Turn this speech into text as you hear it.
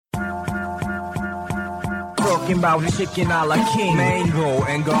talking about chicken a la king, mango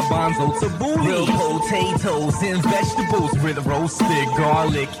and garbanzo tabbouleh, grilled potatoes and vegetables with roasted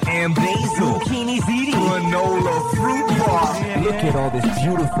garlic and basil, zucchini ziti, granola fruit bar. Look at all this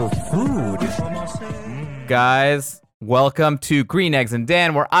beautiful food. Guys, welcome to Green Eggs and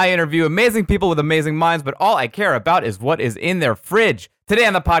Dan, where I interview amazing people with amazing minds, but all I care about is what is in their fridge. Today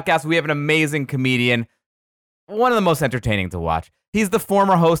on the podcast, we have an amazing comedian, one of the most entertaining to watch. He's the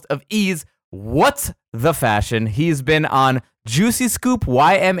former host of E's What's the Fashion. He's been on Juicy Scoop,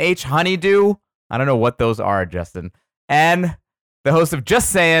 YMH Honeydew. I don't know what those are, Justin. And the host of Just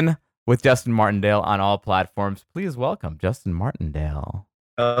Saying with Justin Martindale on all platforms. Please welcome Justin Martindale.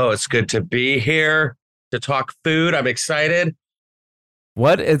 Oh, it's good to be here to talk food. I'm excited.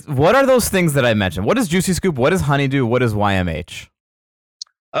 What are those things that I mentioned? What is Juicy Scoop? What is Honeydew? What is YMH?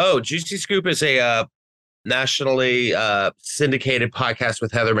 Oh, Juicy Scoop is a nationally syndicated podcast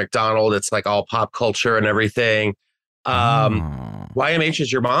with Heather McDonald. It's like all pop culture and everything. YMH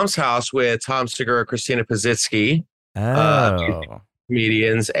is Your Mom's House with Tom Segura, Christina Pazitsky,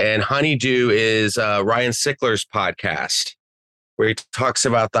 comedians, and Honeydew is Ryan Sickler's podcast, where he talks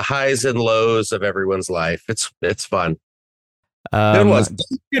about the highs and lows of everyone's life. It's fun. Good one.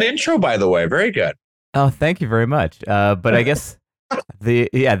 Good intro, by the way. Very good. Oh, thank you very much. But I guess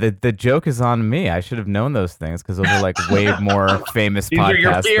the joke is on me. I should have known those things because those are like way more famous These podcasts are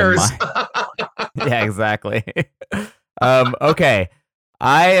your peers. than mine. Yeah, exactly. Okay.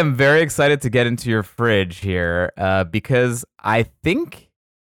 I am very excited to get into your fridge here because I think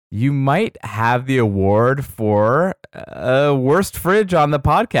you might have the award for worst fridge on the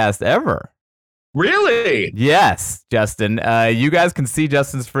podcast ever. Really? Yes, Justin. You guys can see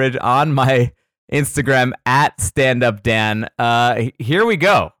Justin's fridge on my Instagram at StandUpDan. Here we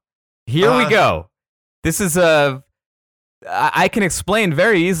go. We go. This is I can explain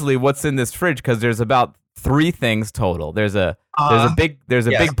very easily what's in this fridge because there's about 3 things total. There's a big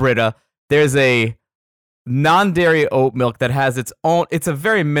Brita. There's a non-dairy oat milk that has its own. It's a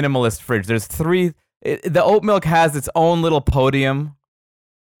very minimalist fridge. There's 3. The oat milk has its own little podium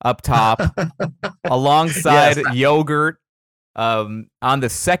up top, alongside yogurt. On the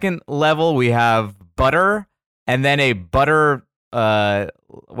second level, we have butter, and then a butter. What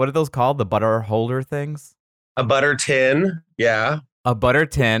are those called? The butter holder things. A butter tin. Yeah. A butter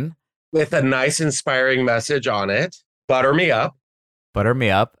tin with a nice, inspiring message on it. Butter me up. Butter me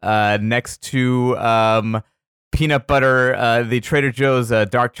up. Next to peanut butter, the Trader Joe's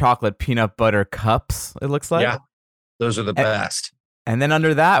dark chocolate peanut butter cups. It looks like. Yeah, those are the best. And then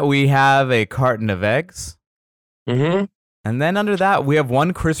under that, we have a carton of eggs. Mm-hmm. And then under that, we have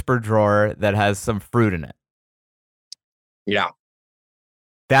one crisper drawer that has some fruit in it. Yeah.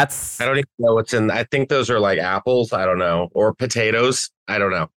 I don't even know what's in. I think those are like apples. I don't know. Or potatoes. I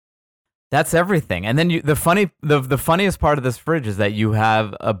don't know. That's everything. And then the funniest part of this fridge is that you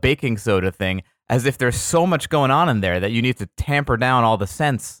have a baking soda thing, as if there's so much going on in there that you need to tamper down all the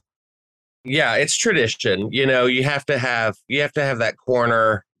scents. Yeah, it's tradition. You know, you have to have that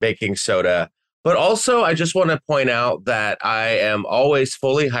corner baking soda. But also, I just want to point out that I am always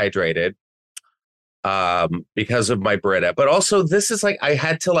fully hydrated because of my Brita. But also, this is like,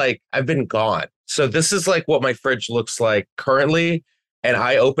 I've been gone. So this is like what my fridge looks like currently. And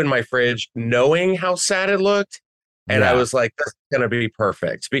I opened my fridge knowing how sad it looked. And I was like, that's going to be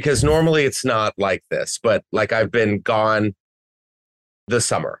perfect. Because normally it's not like this. But like, I've been gone this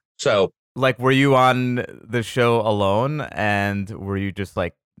summer. So like, were you on the show alone? And were you just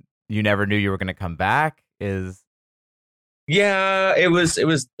like, you never knew you were going to come back? Yeah, it was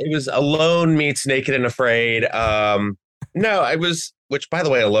Alone meets Naked and Afraid. No, I was, which by the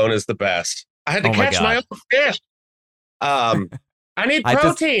way, Alone is the best. I had to catch my own fish. I need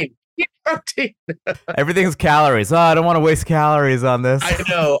protein. Protein. Everything's calories. Oh, I don't want to waste calories on this. I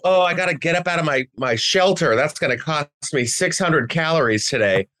know. Oh, I got to get up out of my shelter. That's going to cost me 600 calories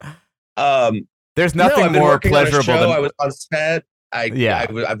today. There's nothing more pleasurable than I was on set. I've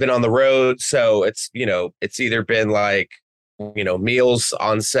been on the road, so it's either been like meals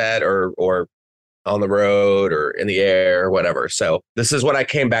on set or on the road or in the air or whatever. So this is what I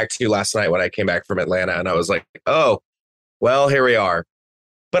came back to last night when I came back from Atlanta, and I was like, oh, well, here we are.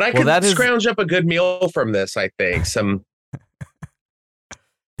 But I could scrounge up a good meal from this. I think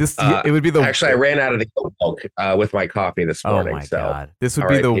it would be the. Actually, I ran out of the milk with my coffee this morning. Oh my god! This would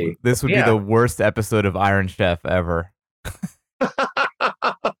be the worst episode of Iron Chef ever.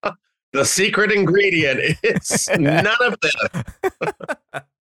 The secret ingredient is none of this.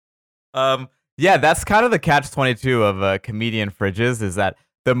 Yeah, that's kind of the catch-22 of comedian fridges, is that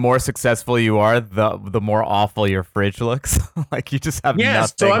the more successful you are, the more awful your fridge looks. Like you just have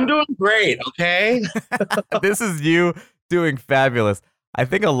nothing. So I'm doing great. Okay. This is you doing fabulous. I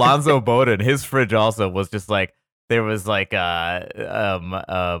think Alonzo Bowden, his fridge also was just like there was like I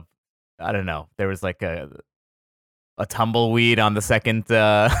don't know, there was like a tumbleweed on the second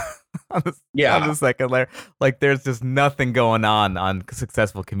on the second layer. Like there's just nothing going on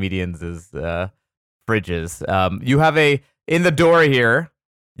successful comedians' fridges. You have in the door here.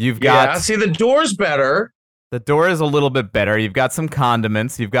 You've got see the door's better. The door is a little bit better. You've got some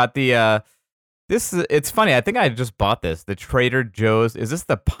condiments. You've got the it's funny. I think I just bought this. The Trader Joe's. Is this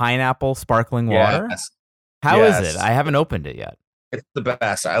the pineapple sparkling water? Yes. How is it? I haven't opened it yet. It's the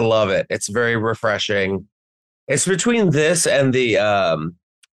best. I love it. It's very refreshing. It's between this and the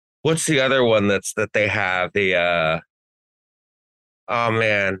what's the other one that they have? The oh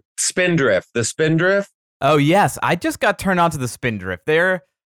man, Spindrift. The Spindrift. Oh yes, I just got turned on to the Spindrift.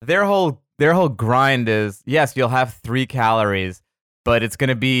 Their whole grind is, yes, you'll have 3 calories, but it's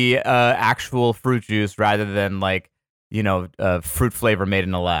gonna be actual fruit juice rather than like fruit flavor made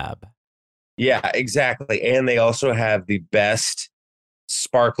in a lab. Yeah, exactly. And they also have the best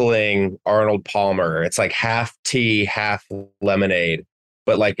sparkling Arnold Palmer. It's like half tea, half lemonade,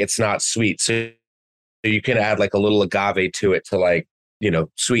 but like it's not sweet. So you can add like a little agave to it to like,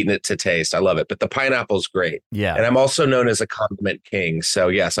 sweeten it to taste. I love it. But the pineapple's great. Yeah. And I'm also known as a condiment king. So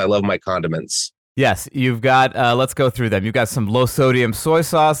yes, I love my condiments. Yes, you've got, let's go through them. You've got some low sodium soy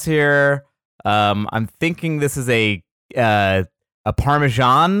sauce here. I'm thinking this is a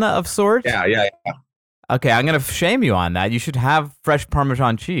Parmesan of sorts. Yeah. Okay, I'm going to shame you on that. You should have fresh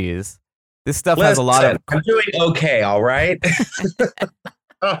Parmesan cheese. This stuff has a lot of... I'm doing okay, all right?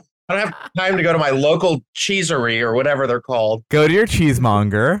 I don't have time to go to my local cheesery or whatever they're called. Go to your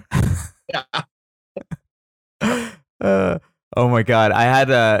cheesemonger. Yeah. Oh my God. I had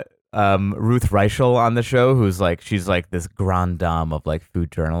Ruth Reichel on the show, she's like this grande dame of like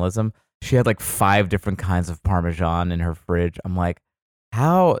food journalism. She had like 5 different kinds of Parmesan in her fridge. I'm like,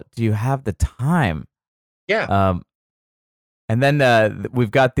 how do you have the time? Yeah. And then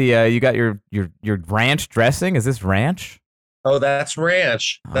we've got you got your ranch dressing. Is this ranch? Oh, that's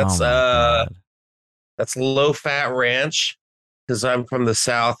ranch. That's that's low fat ranch because I'm from the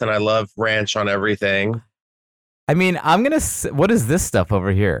South and I love ranch on everything. I mean, what is this stuff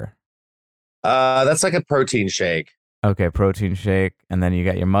over here? That's like a protein shake. Okay, protein shake, and then you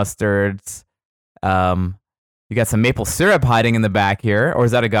got your mustards. You got some maple syrup hiding in the back here, or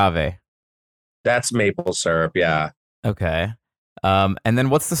is that agave? That's maple syrup, yeah. Okay. And then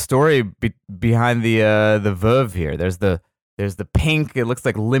what's the story behind the Veuve here? There's the pink. It looks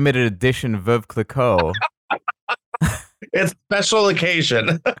like limited edition Veuve Clicquot. It's special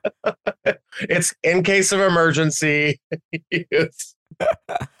occasion. It's in case of emergency. It's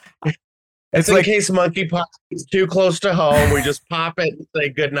in like, case monkeypox is too close to home. We just pop it and say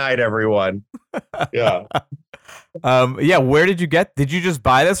good night, everyone. Yeah. Yeah. Where did you just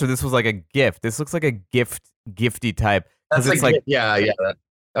buy this, or this was like a gift? This looks like a gifty type. That's it's like yeah.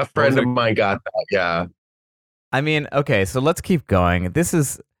 A friend of mine got that. Yeah. I mean, okay, so let's keep going. This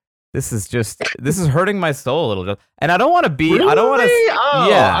is hurting my soul a little, and I don't want to be. Really? I don't want to. Oh,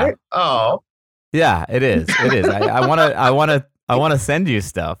 yeah. Yeah, it is. It is. I want to send you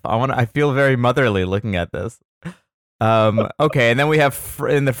stuff. I feel very motherly looking at this. Okay, and then we have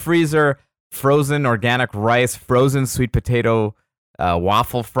in the freezer frozen organic rice, frozen sweet potato,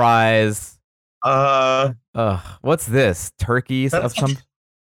 waffle fries. What's this? Turkeys of some.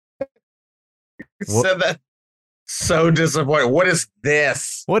 Said that. So disappointed. What is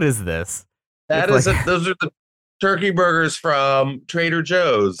this? What is this? Those are the turkey burgers from Trader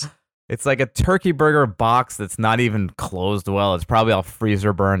Joe's. It's like a turkey burger box that's not even closed well. It's probably all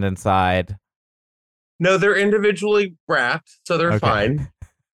freezer burned inside. No, they're individually wrapped, so they're fine.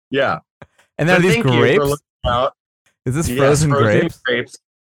 Yeah. And then are these grapes? Is this frozen grapes?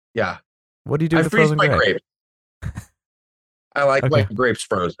 Yeah. What do you do with the frozen grapes? I like my grapes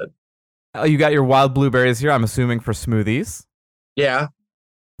frozen. Oh, you got your wild blueberries here, I'm assuming, for smoothies. Yeah.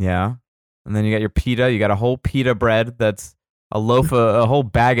 Yeah. And then you got your pita. You got a whole pita bread that's a whole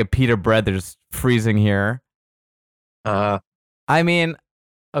bag of pita bread that's just freezing here. I mean,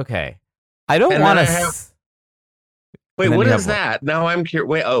 okay. I don't want to... Wait, what is that? Now I'm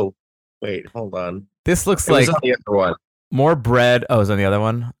curious. Wait, hold on. This looks like... on the other one. More bread. Oh, it's on the other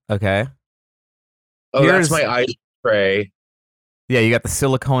one? Okay. Oh, that's my ice tray. Yeah, you got the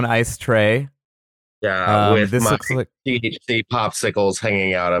silicone ice tray. Yeah, with my THC popsicles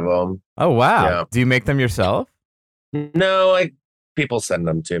hanging out of them. Oh, wow. Yeah. Do you make them yourself? No, people send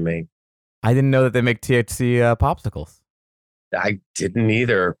them to me. I didn't know that they make THC popsicles. I didn't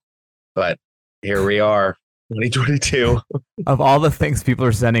either, but here we are, 2022. Of all the things people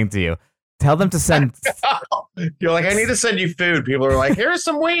are sending to you, tell them to send. You're like, I need to send you food. People are like, here's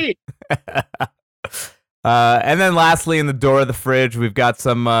some wheat. And then lastly, in the door of the fridge, we've got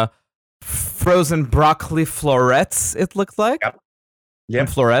some frozen broccoli florets, it looks like. Yep.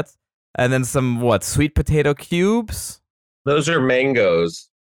 Some florets. And then some, sweet potato cubes? Those are mangoes.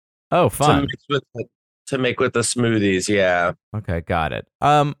 Oh, fun. To make with the smoothies, yeah. Okay, got it.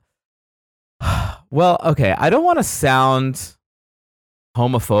 Well, okay, I don't want to sound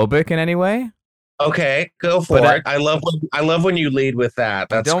homophobic in any way. Okay, go for it. I love when you lead with that.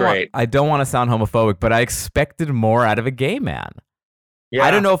 That's great. I don't want to sound homophobic, but I expected more out of a gay man. Yeah.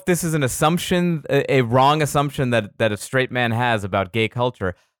 I don't know if this is an assumption, a wrong assumption that a straight man has about gay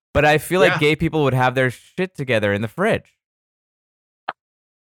culture, but I feel like gay people would have their shit together in the fridge.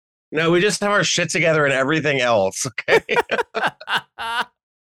 No, we just have our shit together and everything else, okay?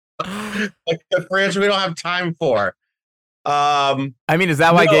 Like the fridge we don't have time for. I mean, is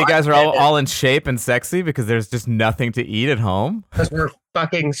that why gay guys are all in shape and sexy? Because there's just nothing to eat at home? Because we're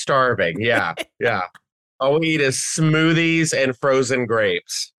fucking starving. Yeah, yeah. All we eat is smoothies and frozen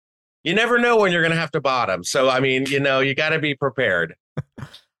grapes. You never know when you're going to have to bottom. So, I mean, you got to be prepared. I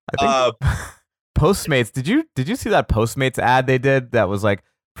think Postmates, did you see that Postmates ad they did that was like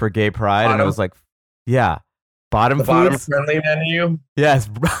for gay pride? And it was like, bottom foods? Bottom friendly menu? Yes.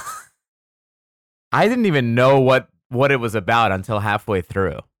 I didn't even know what it was about until halfway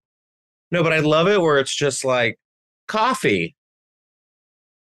through. No, but I love it where it's just like coffee.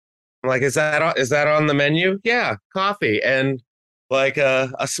 I'm like, is that on the menu? Yeah, coffee and like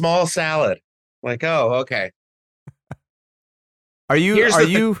a small salad. Like, oh, okay. I've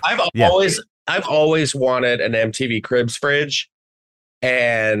always wanted an MTV Cribs fridge,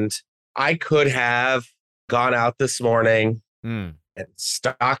 and I could have gone out this morning and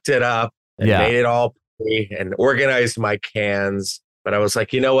stocked it up and made it all pretty and organized my cans. But I was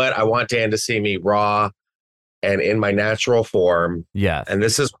like, you know what? I want Dan to see me raw and in my natural form. Yes. And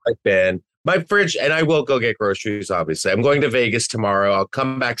this is what I've been. My fridge, and I will go get groceries, obviously. I'm going to Vegas tomorrow. I'll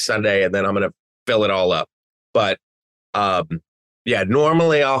come back Sunday, and then I'm going to fill it all up. But,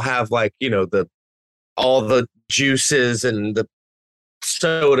 normally I'll have like, all the juices and the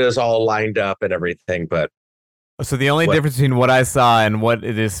sodas all lined up and everything. But so the only difference between what I saw and what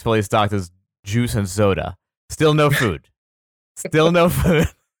it is fully stocked is juice and soda. Still no food. Still no food.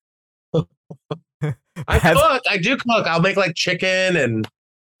 I do cook. I'll make like chicken and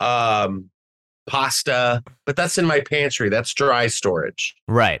pasta, but that's in my pantry. That's dry storage.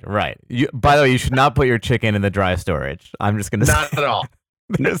 Right. By the way, you should not put your chicken in the dry storage. I'm just gonna not at all.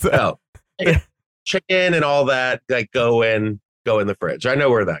 No. Chicken and all that go in the fridge. I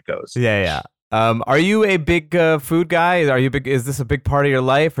know where that goes. Yeah. Are you a big food guy? Is this a big part of your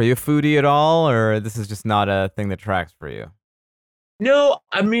life? Are you a foodie at all, or this is just not a thing that tracks for you? No,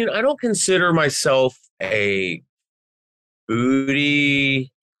 I mean, I don't consider myself a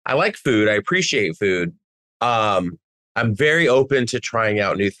foodie. I like food. I appreciate food. I'm very open to trying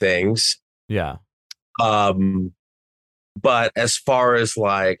out new things. Yeah. But as far as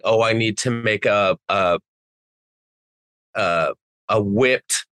like, I need to make a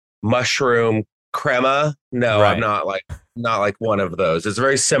whipped mushroom crema. No, right. I'm not like one of those. It's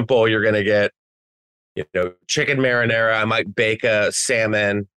very simple. You're going to get, chicken marinara. I might bake a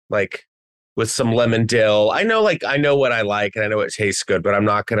salmon like with some lemon dill. I know what I like and I know it tastes good, but I'm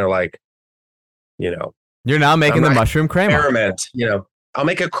not going to You're now making the mushroom crema. Experiment, I'll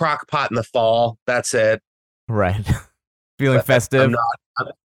make a crock pot in the fall. That's it. Right. Feeling festive.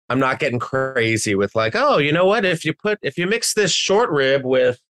 I'm not getting crazy with like, you know what? If you mix this short rib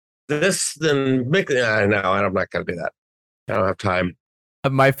with this, then mix. No, I'm not going to do that. I don't have time.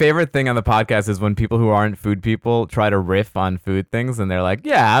 My favorite thing on the podcast is when people who aren't food people try to riff on food things, and they're like,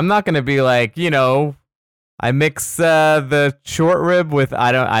 "Yeah, I'm not going to be like, I mix the short rib with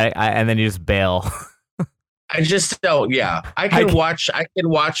and then you just bail." I just don't. Yeah, I can watch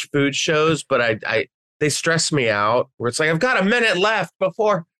food shows, but they stress me out. Where it's like I've got a minute left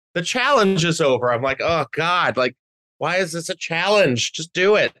before the challenge is over. I'm like, oh God, like why is this a challenge? Just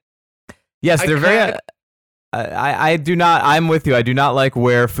do it. Yes, they're very. I do not. I'm with you. I do not like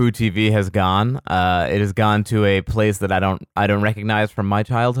where food TV has gone. It has gone to a place that I don't recognize from my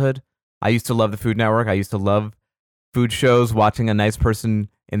childhood. I used to love the Food Network. I used to love food shows, watching a nice person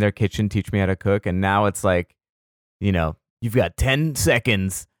in their kitchen teach me how to cook. And now it's like, you've got 10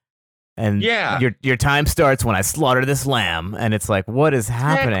 seconends, and your time starts when I slaughter this lamb. And it's like, what is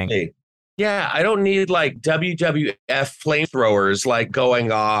happening? Exactly. Yeah, I don't need like WWF flamethrowers like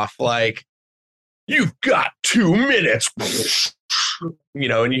going off like. you've got 2 minutes. You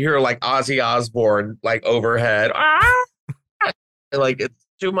know, and you hear like Ozzy Osbourne like overhead. Like it's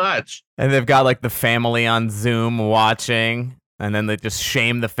too much. And they've got like the family on Zoom watching, and then they just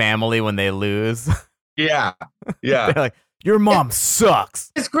shame the family when they lose. Yeah. Yeah. They're like, your mom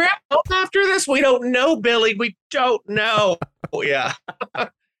sucks. Is Grandma after this? We don't know, Billy. We don't know. Yeah. And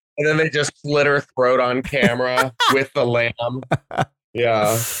then they just slit her throat on camera with the lamb.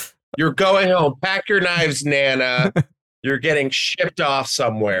 Yeah. You're going home. Pack your knives, Nana. You're getting shipped off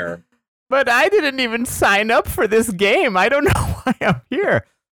somewhere. But I didn't even sign up for this game. I don't know why I'm here.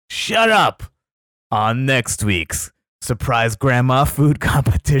 Shut up. On next week's surprise grandma food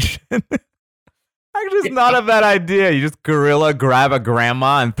competition. Actually, it's not a bad idea. You just guerrilla grab a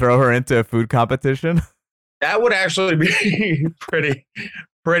grandma and throw her into a food competition. That would actually be pretty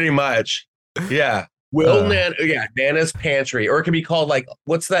much. Yeah. Nana's pantry. Or it could be called like,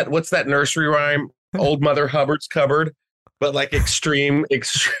 what's that nursery rhyme? Old Mother Hubbard's cupboard, but like extreme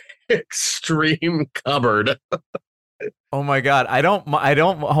cupboard. Oh my God. I don't,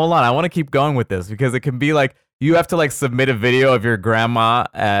 hold on. I want to keep going with this because it can be like, you have to like submit a video of your grandma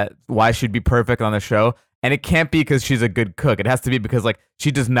at why she'd be perfect on the show. And it can't be because she's a good cook. It has to be because like she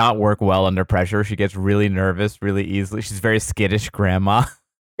does not work well under pressure. She gets really nervous really easily. She's very skittish grandma.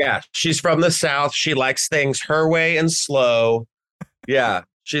 Yeah. She's from the South. She likes things her way and slow. Yeah.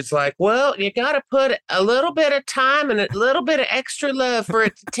 She's like, well, you got to put a little bit of time and a little bit of extra love for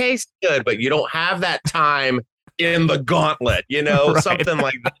it to taste good. But you don't have that time in the gauntlet, you know, right. Something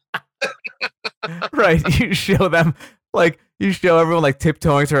like that. Right. You show them like you show everyone like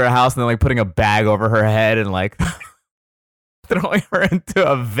tiptoeing to her house and then like putting a bag over her head and like throwing her into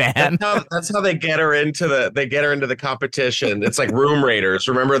a van. That's how they get her into the competition. It's like Room Raiders.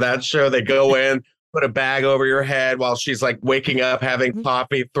 Remember that show? They go in, put a bag over your head while she's like waking up, having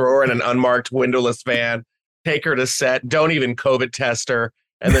coffee, throw her in an unmarked windowless van, take her to set, don't even COVID test her,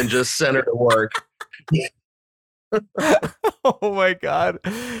 and then just send her to work. Oh my God.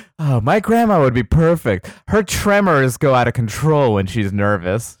 Oh, my grandma would be perfect. Her tremors go out of control when she's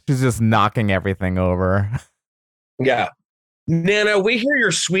nervous. She's just knocking everything over. Yeah. Nana, we hear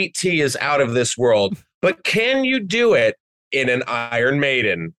your sweet tea is out of this world, but can you do it in an Iron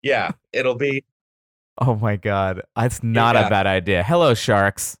Maiden? Yeah, it'll be. Oh my God. It's not a bad idea. Hello,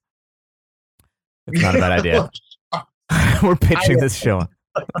 sharks. It's not a bad idea. We're pitching this show.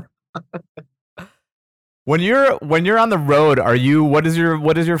 When you're on the road, what is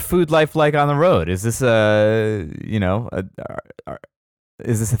your food life like on the road? Is this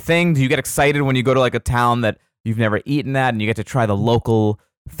is this a thing? Do you get excited when you go to like a town that you've never eaten at and you get to try the local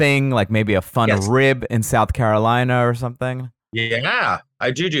thing, like maybe a fun rib in South Carolina or something? Yeah,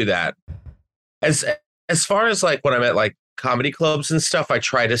 I do that. As far as like when I'm at like comedy clubs and stuff, I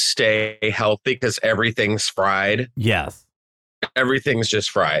try to stay healthy because everything's fried. Yes. Everything's just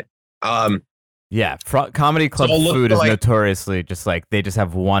fried. Yeah, comedy club food is notoriously just like they just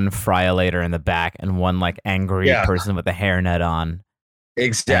have one fryolator in the back and one like angry person with a hairnet on.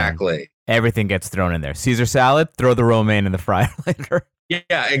 Exactly. Everything gets thrown in there. Caesar salad, throw the romaine in the fryolator.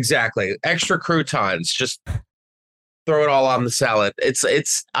 Yeah, exactly. Extra croutons, just throw it all on the salad.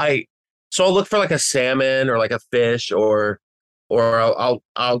 So I'll look for like a salmon or like a fish or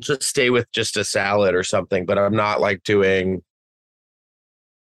I'll just stay with just a salad or something, but I'm not like doing,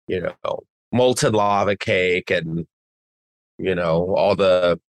 molten lava cake and, all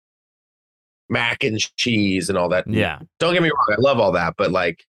the mac and cheese and all that. Yeah. Don't get me wrong. I love all that, but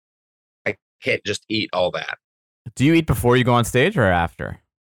like, I can't just eat all that. Do you eat before you go on stage or after?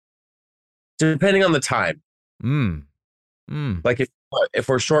 Depending on the time. Like if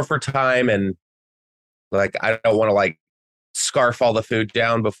we're short for time and like, I don't want to like scarf all the food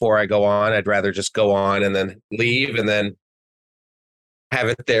down before I go on. I'd rather just go on and then leave and then have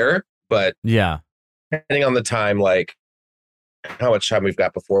it there. But yeah, depending on the time, like how much time we've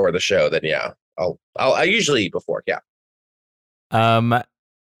got before the show, then yeah, I usually eat before. Yeah.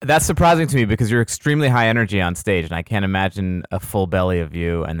 That's surprising to me because you're extremely high energy on stage, and I can't imagine a full belly of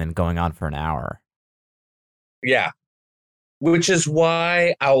you and then going on for an hour. Yeah, which is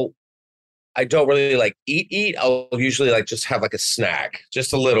why I don't really like eat. I'll usually like just have like a snack,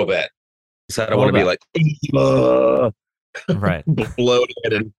 just a little bit. So I don't want to be like right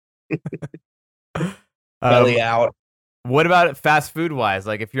bloated and belly out. What about fast food wise?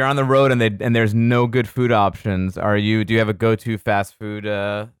 Like if you're on the road and there's no good food options, do you have a go-to fast food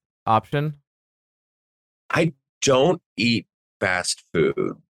option? I don't eat fast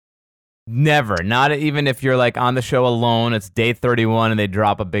food. Never. Not even if you're like on the show alone, it's day 31 and they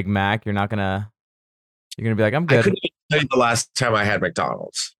drop a Big Mac, you're gonna be like, I'm good. I couldn't tell you the last time I had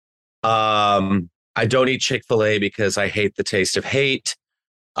McDonald's. I don't eat Chick-fil-A because I hate the taste of hate.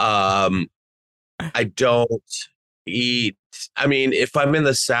 I don't eat. I mean, if I'm in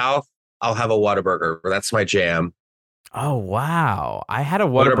the South, I'll have a Whataburger. That's my jam. Oh wow! I had a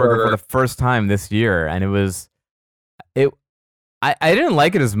Whataburger for the first time this year, and it. I didn't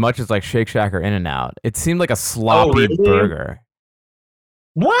like it as much as like Shake Shack or In-N-Out. It seemed like a sloppy burger.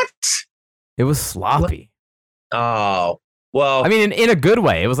 What? It was sloppy. Oh well. I mean, in a good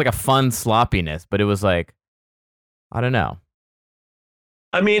way. It was like a fun sloppiness, but it was like, I don't know.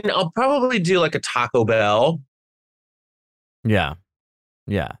 I mean, I'll probably do like a Taco Bell. Yeah.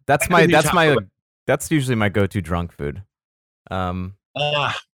 That's usually my go-to drunk food.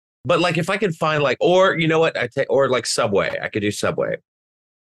 But like if I could find like, or you know what, or like Subway. I could do Subway.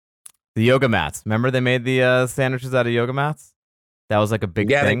 The yoga mats. Remember they made the sandwiches out of yoga mats? That was like a big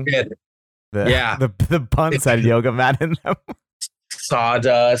thing. They did. The buns had yoga mat in them.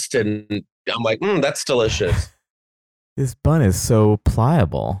 Sawdust, and I'm like, that's delicious. This bun is so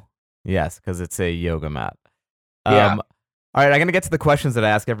pliable. Yes, because it's a yoga mat. Yeah. All right, I'm gonna get to the questions that I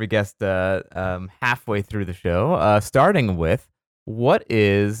ask every guest halfway through the show. Starting with, what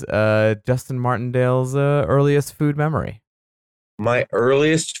is Justin Martindale's earliest food memory? My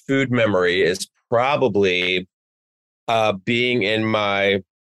earliest food memory is probably being in my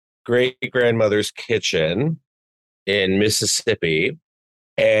great-grandmother's kitchen in Mississippi,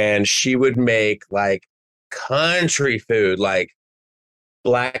 and she would make like country food, like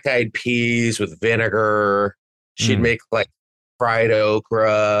black-eyed peas with vinegar. She'd make like fried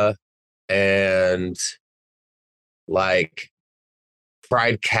okra and like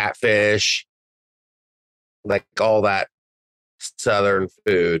fried catfish, like all that Southern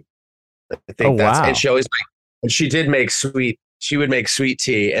food. I think wow. And she always and she would make sweet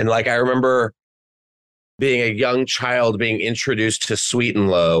tea. And like I remember being a young child being introduced to Sweet and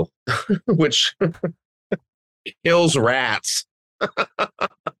Low, which kills rats.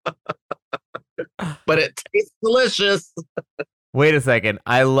 But it tastes delicious. Wait a second.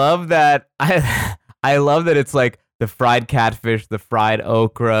 I love that. I love that it's like the fried catfish, the fried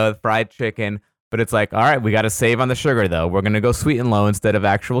okra, fried chicken, but it's like, all right, we got to save on the sugar though. We're going to go Sweet and Low instead of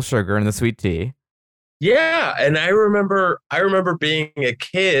actual sugar in the sweet tea. Yeah, and I remember being a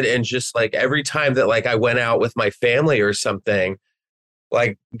kid and just like every time that like I went out with my family or something,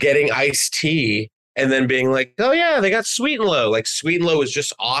 like getting iced tea and then being like, "Oh yeah, they got Sweet and Low." Like Sweet and Low was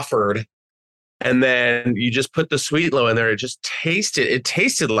just offered. And then you just put the Sweet and Low in there. It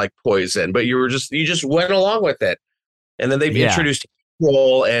tasted like poison, but you just went along with it. And then they've introduced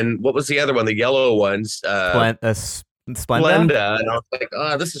roll and what was the other one? The yellow ones. Splenda. And I was like,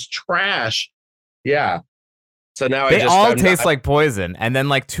 oh, this is trash. Yeah. So now they all taste like poison. And then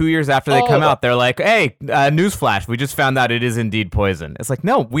like 2 years after they come out, they're like, hey, newsflash, we just found out it is indeed poison. It's like,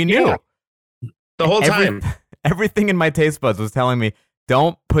 no, we knew. Yeah. The whole time. Everything in my taste buds was telling me,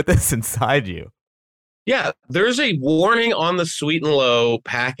 don't put this inside you. Yeah, there's a warning on the Sweet and Low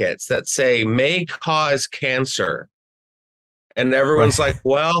packets that say may cause cancer. And everyone's like,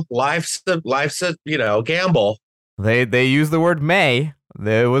 well, life's a gamble. They use the word may.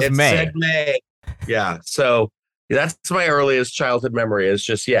 It said may. Yeah. So that's my earliest childhood memory is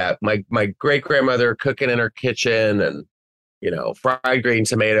just, my great grandmother cooking in her kitchen and, fried green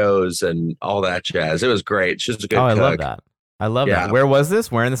tomatoes and all that jazz. It was great. She was a good cook. I love that. I love that. Where was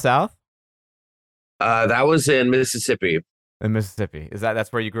this? Where in the South? That was in Mississippi. In Mississippi.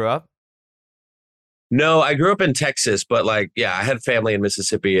 That's where you grew up? No, I grew up in Texas, but I had family in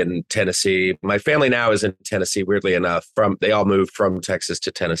Mississippi and Tennessee. My family now is in Tennessee, weirdly enough. They all moved from Texas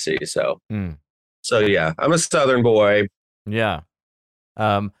to Tennessee. So yeah, I'm a Southern boy. Yeah.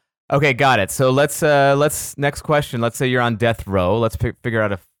 Okay, got it. So let's next question. Let's say you're on death row. Let's figure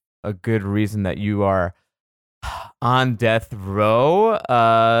out a good reason that you are on death row.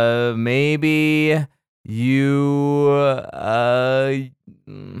 Maybe you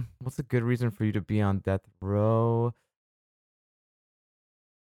what's a good reason for you to be on death row?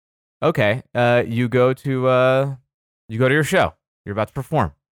 Okay, you go to your show. You're about to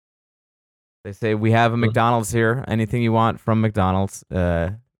perform. They say we have a McDonald's here. Anything you want from McDonald's,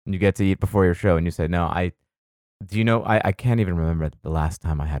 you get to eat before your show. And you say, no, I can't even remember the last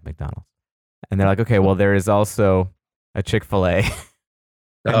time I had McDonald's. And they're like, okay, well, there is also a Chick-fil-A.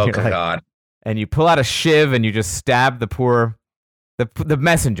 Oh, God. And you pull out a shiv and you just stab the poor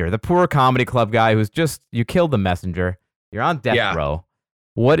messenger, the poor comedy club guy you killed the messenger. You're on death row.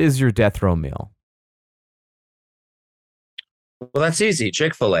 What is your death row meal? Well, that's easy.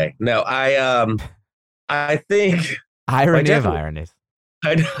 Chick-fil-A. No, I think irony of ironies.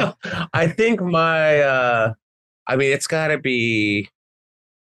 I know. I think it's got to be.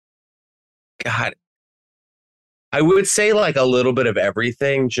 God, I would say like a little bit of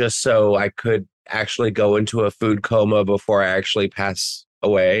everything, just so I could actually go into a food coma before I actually pass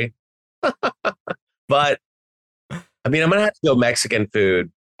away. But I mean, I'm gonna have to go Mexican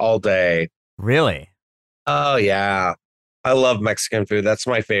food all day. Really? Oh yeah, I love Mexican food. That's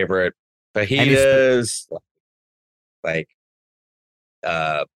my favorite. Fajitas, like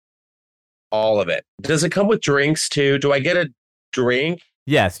all of it. Does it come with drinks too? Do I get a drink?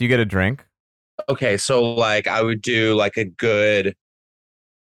 Yes, you get a drink. Okay, so like I would do like a good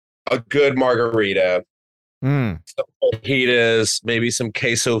margarita, some fajitas, maybe some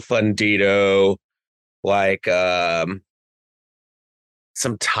queso fundido, like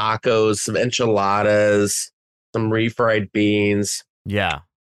some tacos, some enchiladas, some refried beans. Yeah.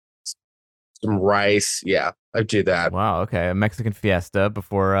 Some rice. Yeah, I do that. Wow. Okay, a Mexican fiesta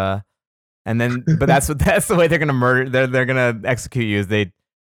before, and then, but that's the way they're gonna murder. They're gonna execute you. Is they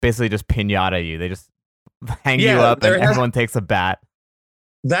basically just piñata you. They just hang you up, and everyone takes a bat.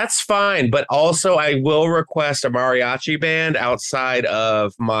 That's fine, but also I will request a mariachi band outside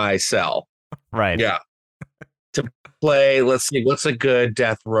of my cell. Right. Yeah. To play. Let's see. What's a good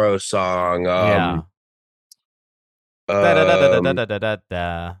death row song? Yeah.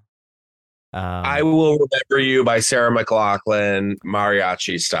 I Will Remember You by Sarah McLachlan,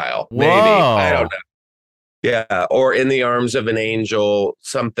 mariachi style. Whoa. Maybe. I don't know. Yeah. Or In the Arms of an Angel,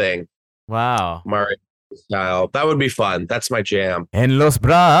 something. Wow. Mariachi style. That would be fun. That's my jam. En los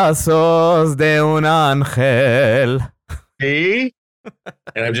brazos de un ángel. See?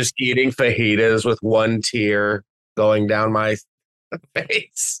 And I'm just eating fajitas with one tear going down my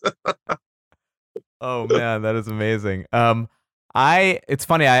face. Oh man, that is amazing. It's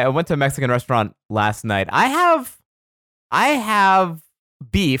funny. I went to a Mexican restaurant last night. I have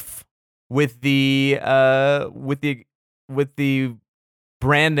beef with the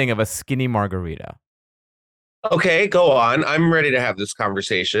branding of a skinny margarita. Okay, go on. I'm ready to have this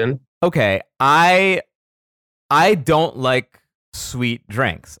conversation. Okay, I don't like sweet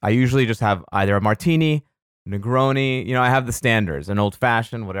drinks. I usually just have either a martini, Negroni. You know, I have the standards, an old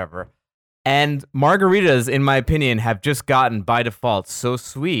fashioned, whatever. And margaritas, in my opinion, have just gotten by default so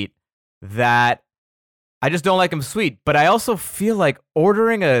sweet that I just don't like them sweet. But I also feel like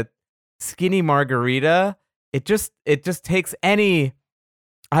ordering a skinny margarita, it just takes any,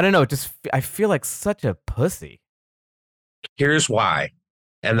 I don't know, I feel like such a pussy. Here's why.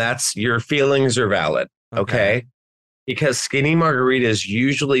 And that's, your feelings are valid. Okay. Because skinny margaritas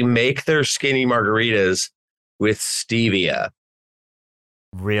usually make their skinny margaritas with stevia.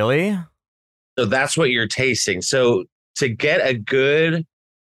 Really? So that's what you're tasting. So to get a good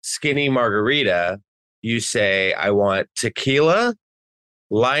skinny margarita, you say, I want tequila,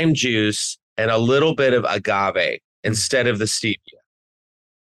 lime juice, and a little bit of agave instead of the stevia.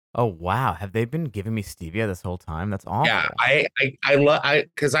 Oh wow! Have they been giving me stevia this whole time? That's awful. Yeah, I love,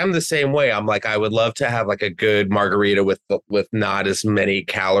 because I'm the same way. I'm like, I would love to have like a good margarita with not as many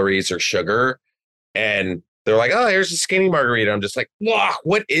calories or sugar, and they're like, oh, here's a skinny margarita. I'm just like, wow,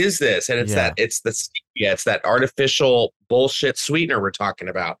 what is this? And it's it's that artificial bullshit sweetener we're talking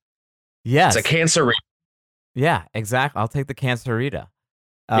about. Yes, it's a cancerita. Yeah, exactly. I'll take the cancerita.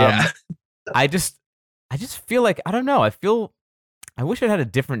 Yeah, I just feel like, I don't know. I wish it had a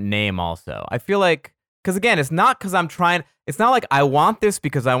different name also. I feel like, because again, it's not because I'm trying, it's not like I want this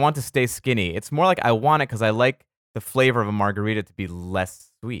because I want to stay skinny. It's more like I want it because I like the flavor of a margarita to be less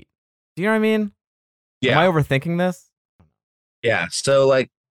sweet. Do you know what I mean? Yeah. Am I overthinking this? Yeah. So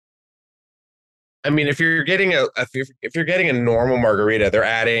like, I mean, if you're getting a normal margarita, they're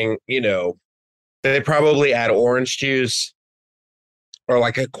adding, they probably add orange juice or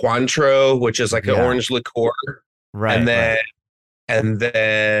like a Cointreau, which is like an orange liqueur. Right. And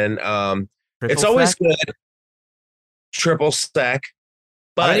then it's always good. Triple sec.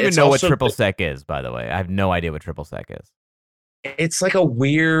 But I don't even know what triple sec is, by the way. I have no idea what triple sec is. It's like a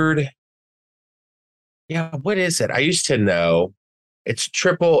weird. Yeah, what is it? I used to know. It's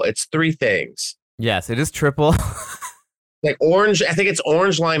triple. It's three things. Yes, it is triple. Like orange. I think it's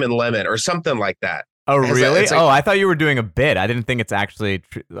orange, lime, and lemon or something like that. Oh, really? Like, I thought you were doing a bit. I didn't think it's actually,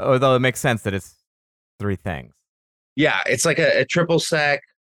 although it makes sense that it's three things. Yeah, it's like a triple sec,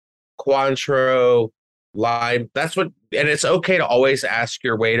 Cointreau, lime. That's what, and it's okay to always ask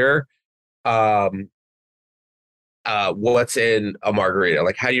your waiter, what's in a margarita?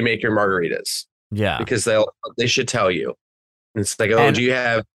 Like, how do you make your margaritas? Yeah, because they should tell you. And it's like, oh, do you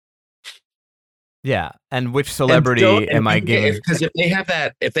have? Yeah, and which celebrity am I giving? Because if they have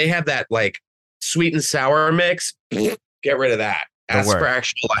that like sweet and sour mix, get rid of that. Ask for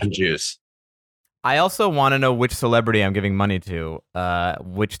actual lime juice. I also want to know which celebrity I'm giving money to,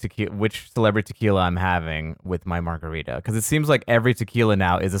 which celebrity tequila I'm having with my margarita. Because it seems like every tequila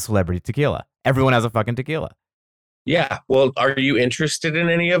now is a celebrity tequila. Everyone has a fucking tequila. Yeah. Well, are you interested in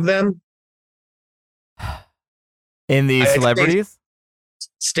any of them? In the celebrities?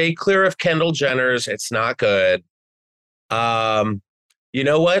 Stay clear of Kendall Jenner's. It's not good. You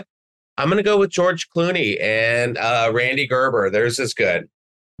know what? I'm going to go with George Clooney and Randy Gerber. Theirs is good.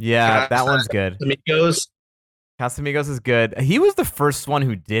 Yeah, that one's good. Casamigos is good. He was the first one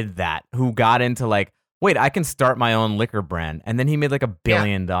who did that, who got into like, wait, I can start my own liquor brand. And then he made like $1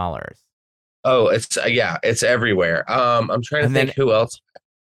 billion. Oh, it's everywhere. I'm trying to think who else.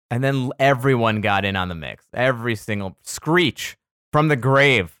 And then everyone got in on the mix. Every single Screech from the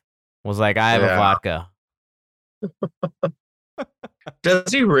grave was like, I have a vodka.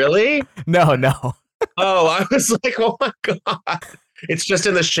 Does he really? No. Oh, I was like, oh my God. It's just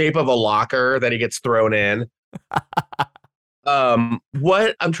in the shape of a locker that he gets thrown in.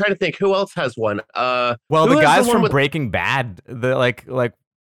 What? I'm trying to think who else has one. Well, the guys from Breaking Bad,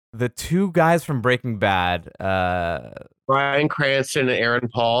 the two guys from Breaking Bad, Bryan Cranston and Aaron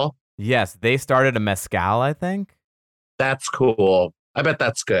Paul. Yes, they started a mezcal, I think. That's cool. I bet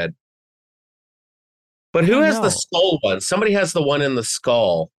that's good. But who has the skull one? Somebody has the one in the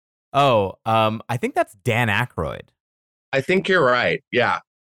skull. Oh, I think that's Dan Aykroyd. I think you're right. Yeah.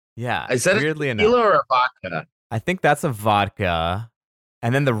 Yeah. Is that weirdly a tequila or a vodka? I think that's a vodka.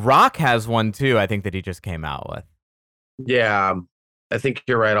 And then The Rock has one too, I think, that he just came out with. Yeah. I think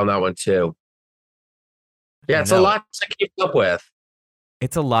you're right on that one too. Yeah, it's a lot to keep up with.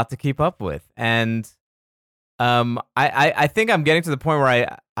 It's a lot to keep up with. And I think I'm getting to the point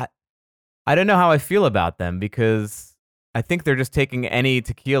where I don't know how I feel about them, because I think they're just taking any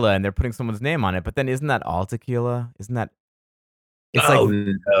tequila and they're putting someone's name on it. But then isn't that all tequila? Isn't that? No.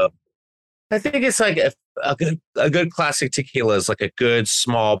 I think it's like a good classic tequila is like a good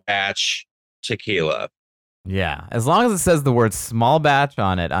small batch tequila. Yeah, as long as it says the word small batch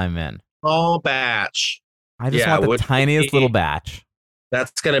on it, I'm in. Small batch. I just want the tiniest little batch.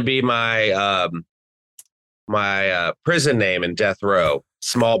 That's gonna be my my prison name in death row.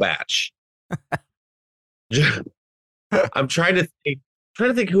 Small batch. I'm trying to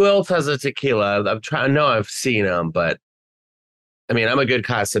think who else has a tequila. I know I've seen them, but I mean, I'm a good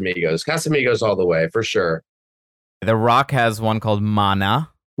Casamigos. Casamigos all the way, for sure. The Rock has one called Mana.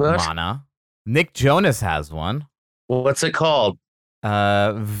 What? Mana. Nick Jonas has one. What's it called?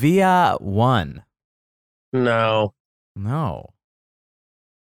 Via One. No.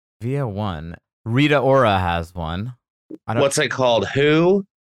 Via One. Rita Ora has one. What's it called? Who?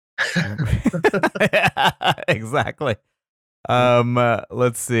 Exactly.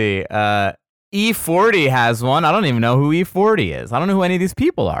 Let's see. E40 has one. I don't even know who E40 is. I don't know who any of these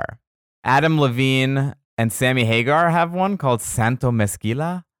people are. Adam Levine and Sammy Hagar have one called Santo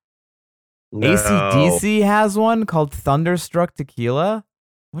Mezquila. No. AC/DC has one called Thunderstruck Tequila.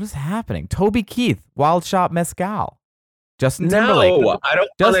 What is happening? Toby Keith, Wild Shot Mezcal. Justin Timberlake. No, I don't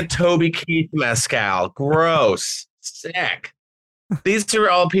want a Toby Keith Mezcal. Gross. Sick. These are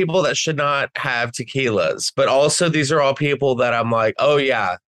all people that should not have tequilas, but also these are all people that I'm like, oh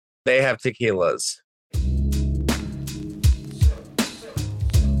yeah, they have tequilas.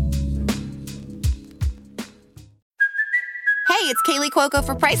 Hey, it's Kaylee Cuoco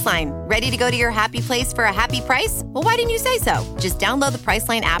for Priceline. Ready to go to your happy place for a happy price? Well, why didn't you say so? Just download the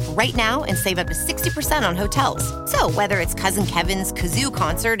Priceline app right now and save up to 60% on hotels. So whether it's Cousin Kevin's Kazoo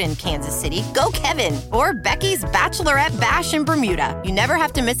Concert in Kansas City, go Kevin, or Becky's Bachelorette Bash in Bermuda, you never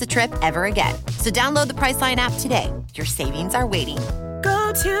have to miss a trip ever again. So download the Priceline app today. Your savings are waiting.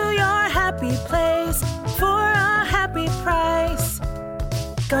 Go to your happy place for a happy price.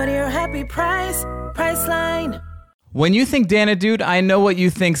 Go to your happy price, Priceline. When you think Dana Dude, I know what you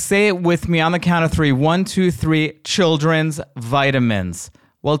think. Say it with me on the count of three. 1, 2, 3. Children's vitamins.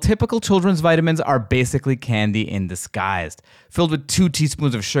 Well, typical children's vitamins are basically candy in disguise, filled with 2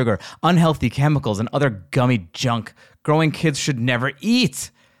 teaspoons of sugar, unhealthy chemicals, and other gummy junk growing kids should never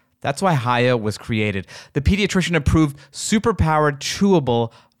eat. That's why Hiya was created. The pediatrician-approved, super-powered,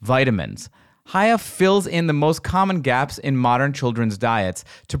 chewable vitamins. Hiya fills in the most common gaps in modern children's diets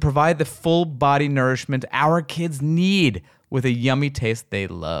to provide the full body nourishment our kids need with a yummy taste they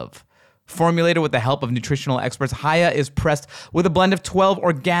love. Formulated with the help of nutritional experts, Hiya is pressed with a blend of 12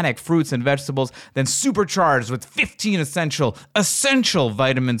 organic fruits and vegetables, then supercharged with 15 essential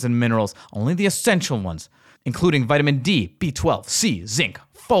vitamins and minerals, only the essential ones, including vitamin D, B12, C, zinc,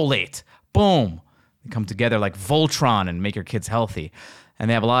 folate. Boom. They come together like Voltron and make your kids healthy. And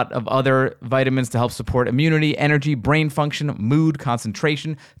they have a lot of other vitamins to help support immunity, energy, brain function, mood,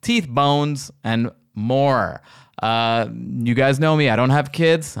 concentration, teeth, bones, and more. You guys know me. I don't have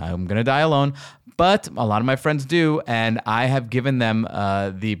kids. I'm going to die alone. But a lot of my friends do, and I have given them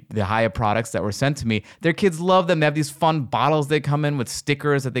the Hiya products that were sent to me. Their kids love them. They have these fun bottles they come in with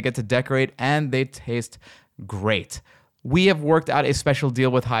stickers that they get to decorate, and they taste great. We have worked out a special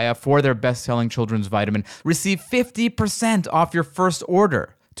deal with Hiya for their best-selling children's vitamin. Receive 50% off your first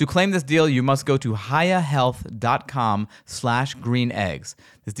order. To claim this deal, you must go to hiyahealth.com/greeneggs.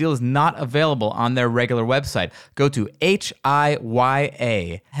 This deal is not available on their regular website. Go to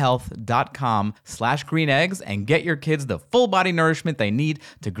HIYA health.com/greeneggs and get your kids the full body nourishment they need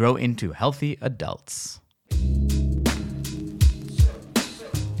to grow into healthy adults.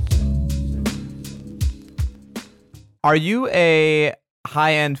 Are you a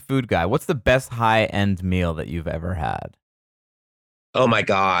high-end food guy? What's the best high-end meal that you've ever had? Oh my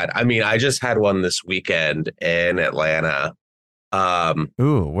God. I mean, I just had one this weekend in Atlanta.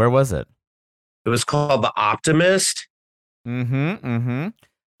 Ooh, where was it? It was called The Optimist. Yeah,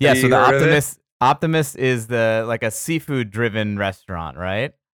 so the Optimist is like a seafood-driven restaurant,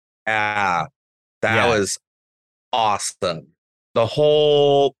 right? Yeah. That was awesome. The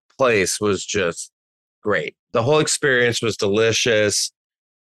whole place was just great. The whole experience was delicious.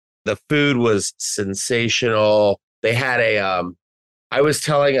 The food was sensational. They had I was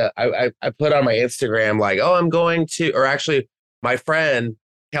telling I put on my Instagram like, oh, I'm going to, or actually my friend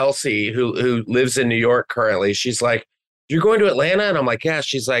Kelsey, who lives in New York currently, she's like, you're going to Atlanta? And I'm like, yeah.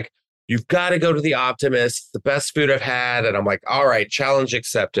 She's like, you've got to go to the Optimist. It's the best food I've had. And I'm like, all right, challenge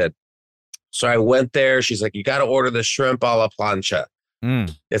accepted. So I went there. She's like, you got to order the shrimp a la plancha.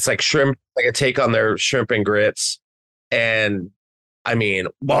 It's like shrimp, like a take on their shrimp and grits. And I mean,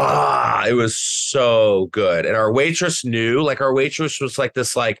 wow, it was so good. And our waitress knew, like our waitress was like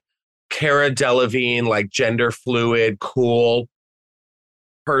this, like Cara Delevingne, like gender fluid, cool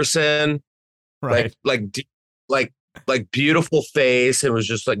person, right? Like beautiful face, and was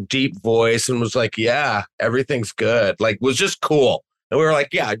just like deep voice, and was like, yeah, everything's good. Like was just cool. And we were like,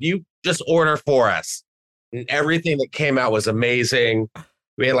 yeah, you just order for us. And everything that came out was amazing.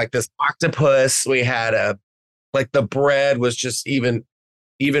 We had like this octopus. We had like the bread was just even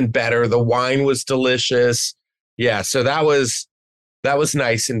better. The wine was delicious. Yeah, so that was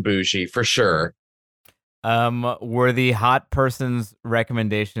nice and bougie for sure. Were the hot person's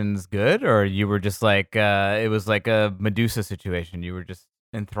recommendations good, or you were just like it was like a Medusa situation? You were just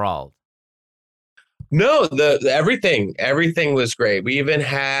enthralled. No, the everything was great. We even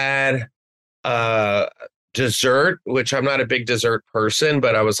had dessert, which I'm not a big dessert person,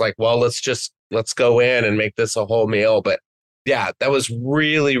 but I was like, well, let's go in and make this a whole meal. But yeah, that was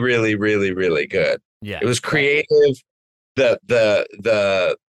really, really, really, really good. Yeah, it was creative.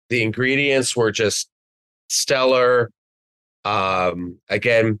 The ingredients were just stellar.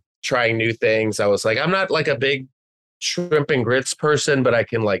 Again, trying new things. I was like, I'm not like a big shrimp and grits person, but I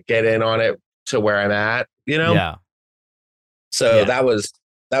can like get in on it to where I'm at, you know? Yeah. So that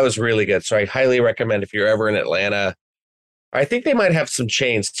was really good. So I highly recommend if you're ever in Atlanta. I think they might have some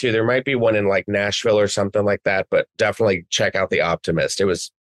chains too. There might be one in like Nashville or something like that, but definitely check out the Optimist. It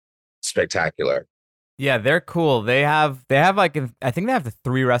was spectacular. Yeah, they're cool. They have like, I think they have the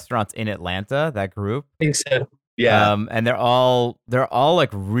 3 restaurants in Atlanta, that group. I think so. Yeah. And they're all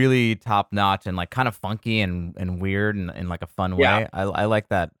like really top notch and like kind of funky and weird and in like a fun way. Yeah. I like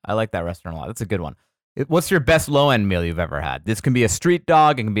that. I like that restaurant a lot. That's a good one. What's your best low end meal you've ever had? This can be a street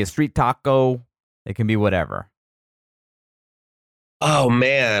dog. It can be a street taco. It can be whatever. Oh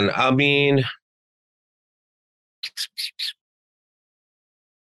man. I mean,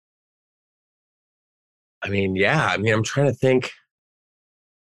 yeah. I mean, I'm trying to think.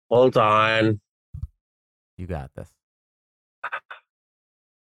 Hold on. You got this.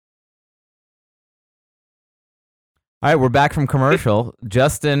 All right, we're back from commercial.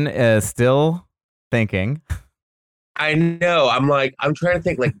 Justin is still thinking. I know. I'm trying to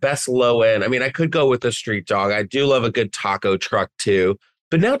think like best low end. I mean, I could go with the street dog. I do love a good taco truck too.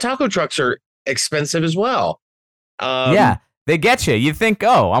 But now taco trucks are expensive as well. Yeah, they get you. You think,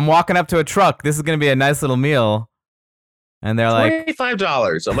 oh, I'm walking up to a truck. This is going to be a nice little meal. And they're like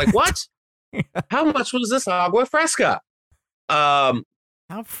 $25. I'm like, what? How much was this agua fresca? How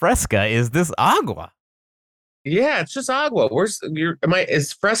fresca is this agua? Yeah, it's just agua.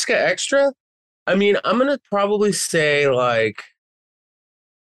 Is fresca extra? I mean, I'm gonna probably say like,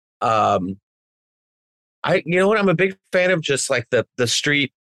 you know what? I'm a big fan of just like the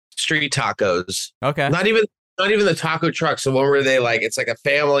street tacos. Okay. Not even the taco trucks. The one where they like it's like a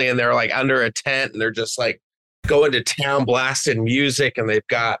family and they're like under a tent and they're just like going to town blasting music, and they've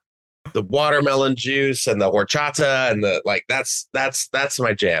got the watermelon juice and the horchata and the that's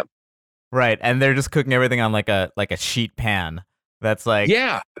my jam. Right, and they're just cooking everything on like a sheet pan. That's like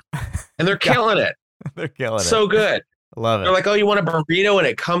yeah, and they're killing it. They're killing it. So good. I love it. They're like, oh, you want a burrito, and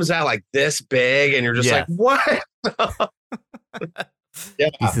it comes out like this big, and you're just like, what? Yeah,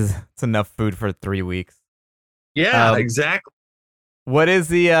 it's enough food for 3 weeks. Yeah, exactly. What is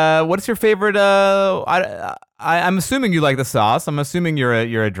what's your favorite? I'm assuming you like the sauce. I'm assuming you're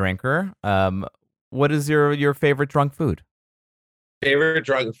a drinker. What is your favorite drunk food? Favorite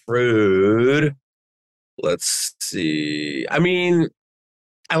drunk food? Let's see. I mean,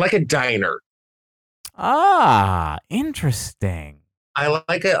 I like a diner. Ah, interesting. I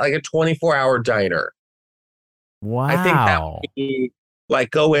like a 24-hour diner. Wow. I think that would be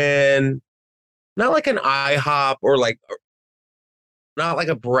like go in, not like an IHOP or like not like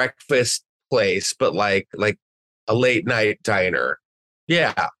a breakfast place, but like a late night diner.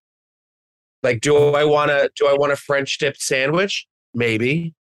 Yeah. Like, do I want a French dipped sandwich?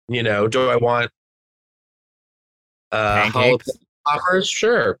 Maybe. You know, do I want pancakes? Poppers?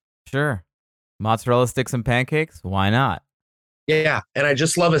 Sure. Mozzarella sticks and pancakes? Why not? Yeah. And I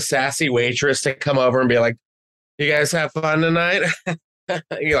just love a sassy waitress to come over and be like, you guys have fun tonight?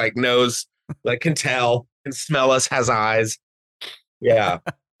 He like knows, like can tell, can smell us, has eyes. Yeah.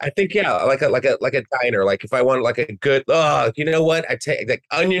 I think, yeah, like a diner. Like if I want like a good, you know what? I take like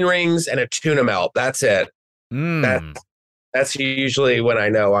onion rings and a tuna melt. That's it. That's usually when I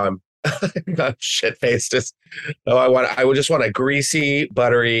know I'm not shit faced. I would just want a greasy,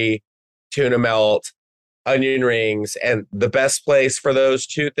 buttery tuna melt, onion rings, and the best place for those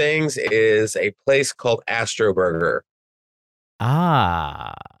two things is a place called Astro Burger.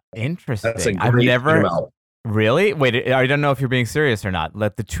 Ah, interesting. That's a I've great never tuna melt. Really? Wait, I don't know if you're being serious or not.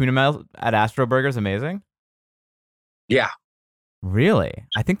 Like the tuna melt at Astro Burger is amazing. Yeah. Really?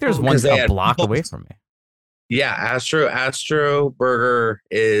 I think there's one a block away from me. Yeah, Astro Burger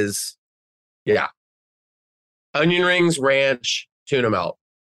is, yeah. Onion rings, ranch, tuna melt,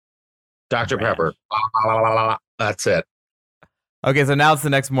 Dr. Pepper. That's it. Okay, so now it's the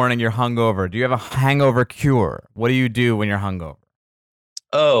next morning. You're hungover. Do you have a hangover cure? What do you do when you're hungover?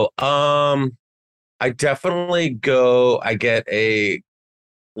 Oh, I definitely I get a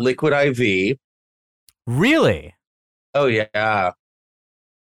liquid IV. Really? Oh yeah.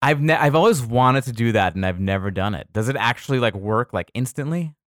 I've always wanted to do that and I've never done it. Does it actually like work like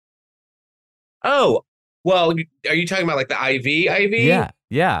instantly? Oh, well, are you talking about like the IV?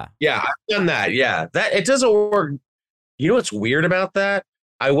 Yeah. Yeah, I've done that. Yeah. That it doesn't work. You know what's weird about that?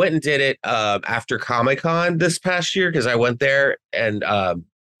 I went and did it after Comic-Con this past year because I went there and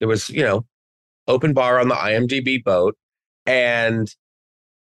there was, open bar on the IMDb boat and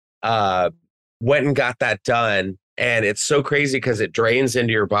went and got that done. And it's so crazy because it drains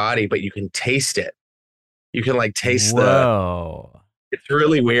into your body, but you can taste it. You can like taste it's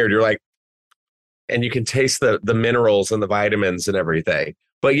really weird. You're like, and you can taste the minerals and the vitamins and everything.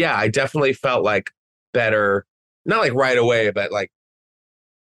 But yeah, I definitely felt like better, not like right away, but like,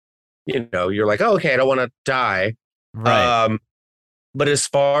 you're like, oh, okay, I don't want to die. Right. But as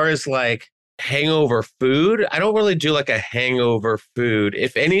far as like hangover food, I don't really do like a hangover food.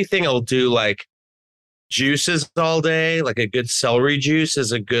 If anything, I'll do like juices all day. Like a good celery juice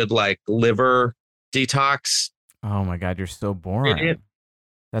is a good like liver detox. Oh my God, you're so boring.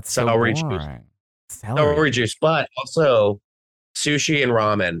 That's celery so boring. Juice. Celery juice, but also sushi and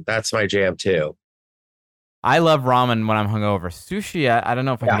ramen. That's my jam too. I love ramen when I'm hungover. Sushi, I don't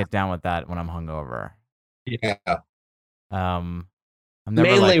know if I can get down with that when I'm hungover. Yeah. I'm never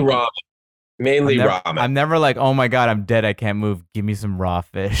mainly ramen. Mainly ramen. I'm never like, oh my God, I'm dead. I can't move. Give me some raw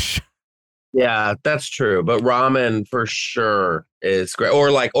fish. Yeah, that's true. But ramen for sure is great.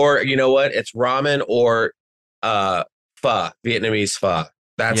 Or you know what? It's ramen or pho, Vietnamese pho.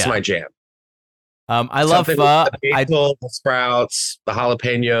 That's my jam. I love pho. The sprouts, the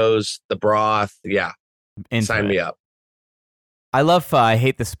jalapenos, the broth. Yeah. Sign me up. I love pho. I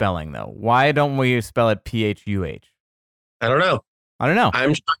hate the spelling though. Why don't we spell it Phuh? I don't know.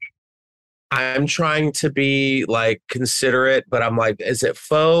 I'm trying to be like considerate, but I'm like, is it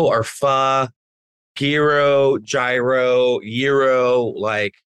pho or pho? Gyro, gyro,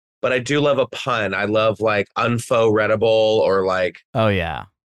 like, but I do love a pun. I love like unforgettable or like, oh yeah,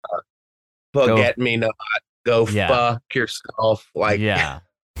 forget me not. Go fuck yourself. Like, yeah.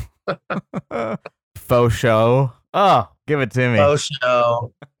 Faux show. Oh, give it to me. Faux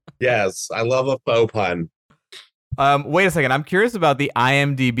show. Yes, I love a faux pun. Wait a second. I'm curious about the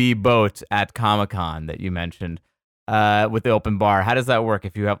IMDb boat at Comic-Con that you mentioned. with the open bar? How does that work?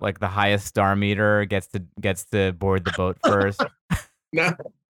 If you have like the highest star meter gets to board the boat first.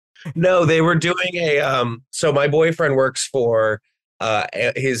 No, they were doing so my boyfriend works for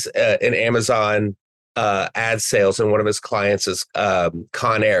an Amazon ad sales, and one of his clients is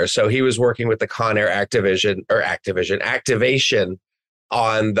Conair. So he was working with the Conair activation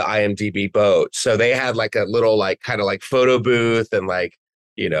on the IMDb boat. So they had like a little like kind of like photo booth and like,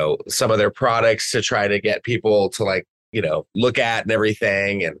 you know, some of their products to try to get people to like, you know, look at and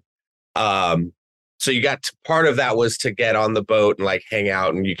everything. And so you got part of that was to get on the boat and like hang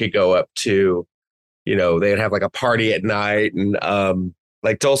out, and you could go up to, you know, they'd have like a party at night, and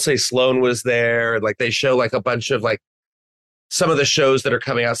like Dulce Sloan was there. Like they show like a bunch of like some of the shows that are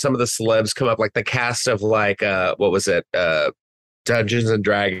coming out. Some of the celebs come up, like the cast of like what was it? Dungeons and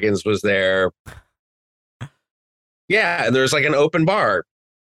Dragons was there. Yeah, and there's like an open bar.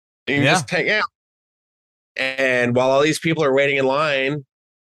 You can just hang out. And while all these people are waiting in line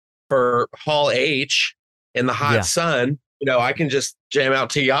for Hall H in the hot sun, you know, I can just jam out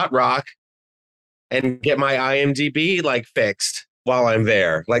to Yacht Rock and get my IMDb like fixed while I'm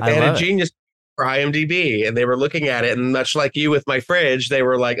there. Like they had a genius for IMDb, and they were looking at it, and much like you with my fridge, they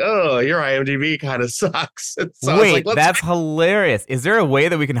were like, "Oh, your IMDb kind of sucks." So wait, that's hilarious. Is there a way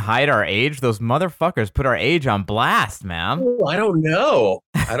that we can hide our age? Those motherfuckers put our age on blast, man. Oh, I don't know.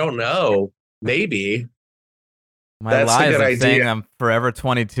 Maybe. My lies of saying I'm forever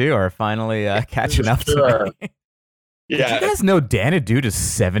 22 are finally catching up to me. Yeah. Did you guys know Danaddude is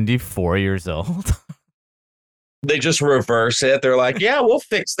 74 years old? They just reverse it. They're like, yeah, we'll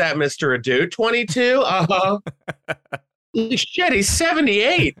fix that, Mr. Adu. 22? Uh-huh. Shit, he's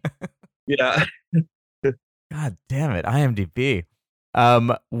 78. Yeah. God damn it. IMDb.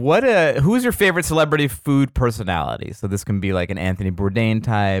 Who's your favorite celebrity food personality? So this can be like an Anthony Bourdain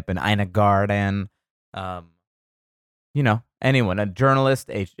type, an Ina Garten, you know, anyone, a journalist,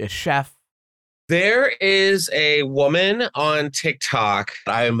 a chef. There is a woman on TikTok.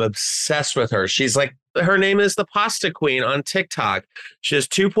 I'm obsessed with her. She's like, her name is the Pasta Queen on TikTok. She has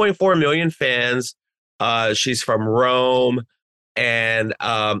 2.4 million fans. She's from Rome, and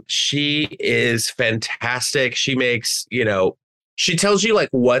she is fantastic. She makes, you know, she tells you like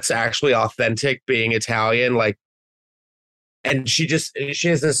what's actually authentic being Italian, like, and she has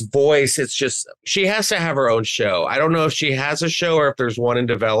this voice. It's just, she has to have her own show. I don't know if she has a show or if there's one in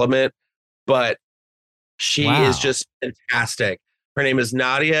development, but she is just fantastic. Her name is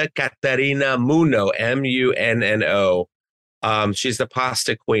Nadia Caterina Munno, Munno. She's the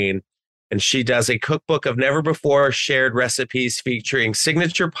Pasta Queen, and she does a cookbook of never before shared recipes featuring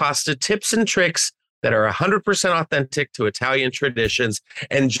signature pasta tips and tricks that are 100% authentic to Italian traditions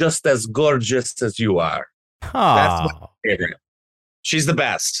and just as gorgeous as you are. Oh. That's my favorite. She's the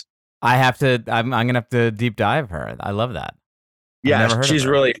best. I'm gonna have to deep dive her. I love that. Yeah, she's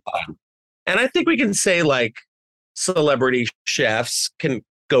really fun. And I think we can say like celebrity chefs can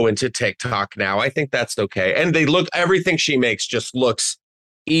go into TikTok now. I think that's okay. And everything she makes just looks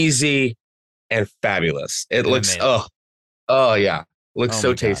easy and fabulous. It looks oh yeah, looks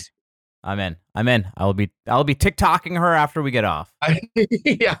so tasty. I'm in. I'll be TikToking her after we get off.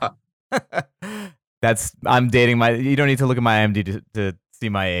 Yeah. I'm dating you don't need to look at my IMDb to see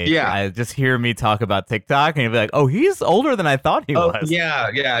my age. Yeah. I just hear me talk about TikTok and you'll be like, oh, he's older than I thought he was.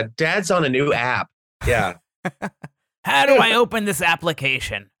 Yeah. Dad's on a new app. Yeah. How do I open this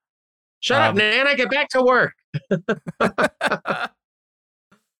application? Shut up, Nana. Get back to work.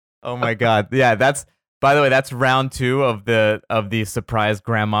 Oh my God. Yeah, by the way, that's round 2 of the surprise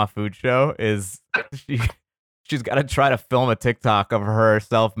grandma food show. Is she's got to try to film a TikTok of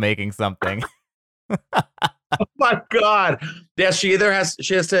herself making something. Oh my God. Yeah, she has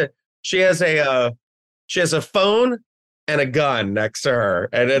a phone and a gun next to her,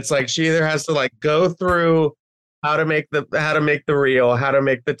 and it's like she either has to like go through how to make the reel, how to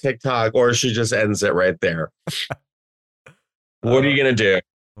make the TikTok, or she just ends it right there. What are you gonna do?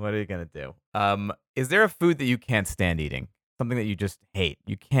 What are you gonna do? Is there a food that you can't stand eating? Something that you just hate?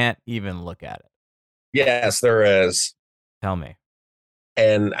 You can't even look at it. Yes, there is. Tell me.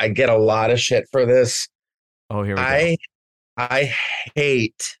 And I get a lot of shit for this. Oh, here we go. I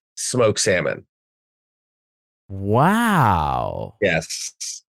hate smoked salmon. Wow.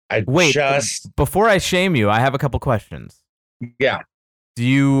 Yes. Before I shame you, I have a couple questions. Yeah. Do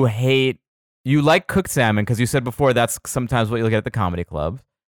you like cooked salmon? Because you said before that's sometimes what you look at the comedy club.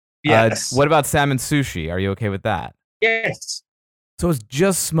 Yes. What about salmon sushi? Are you okay with that? Yes. So it's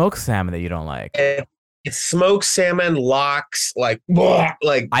just smoked salmon that you don't like. It's smoked salmon, lox, like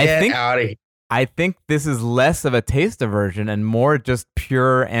get out of here. I think this is less of a taste aversion and more just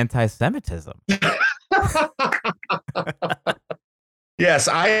pure anti-Semitism. Yes,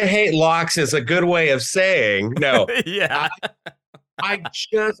 I hate lox is a good way of saying no. Yeah.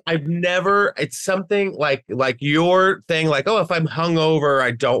 I've never, it's something like your thing, like, oh, if I'm hungover,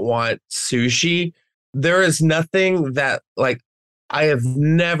 I don't want sushi. There is nothing that like I have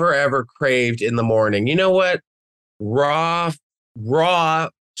never ever craved in the morning. You know what? Raw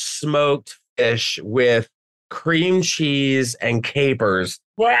smoked fish with cream cheese and capers.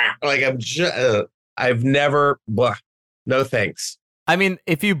 Like I've never, no thanks. I mean,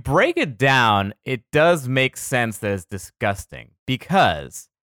 if you break it down, it does make sense that it's disgusting because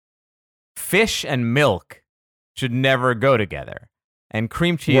fish and milk should never go together. And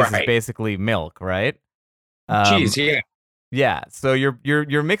cream cheese is basically milk, right? Cheese, yeah. Yeah, so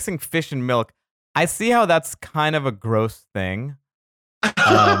you're mixing fish and milk. I see how that's kind of a gross thing.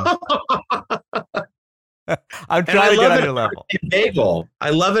 I'm trying to get on your level. Bagel.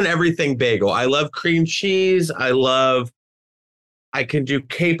 I love an everything bagel. I love cream cheese. I can do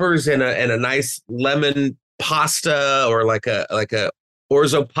capers in a nice lemon pasta or like a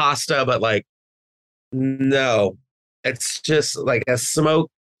orzo pasta, but like no, it's just like a smoke,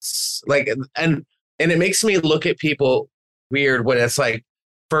 like and it makes me look at people weird when it's like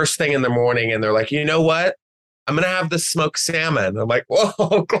first thing in the morning and they're like, you know what, I'm gonna have this smoked salmon. I'm like,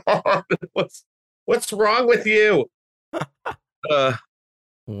 whoa, God, what's wrong with you?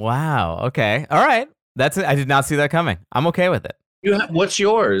 Wow. Okay. All right. That's it. I did not see that coming. I'm okay with it. What's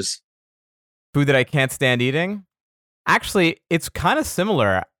yours? Food that I can't stand eating? Actually, it's kind of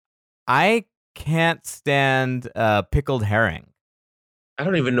similar. I can't stand pickled herring. I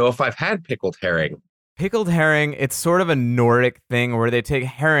don't even know if I've had pickled herring. Pickled herring, it's sort of a Nordic thing where they take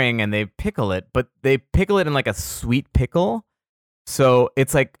herring and they pickle it, but they pickle it in like a sweet pickle. So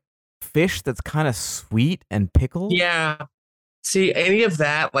it's like fish that's kind of sweet and pickled. Yeah. See, any of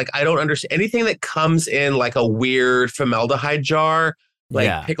that, like, I don't understand anything that comes in like a weird formaldehyde jar,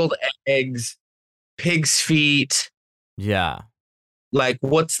 like pickled eggs, pig's feet. Yeah. Like,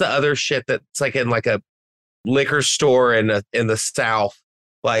 what's the other shit that's like in like a liquor store in the South?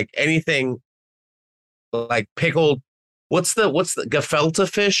 Like anything like pickled. What's the gefilte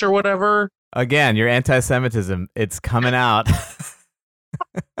fish or whatever? Again, your anti-Semitism, it's coming out.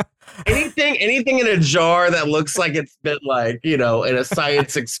 Anything in a jar that looks like it's been like, you know, in a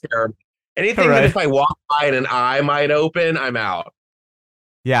science experiment. Anything that if I walk by and an eye might open, I'm out.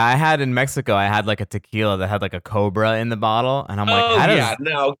 Yeah, I had in Mexico, I had like a tequila that had like a cobra in the bottle. And I'm like,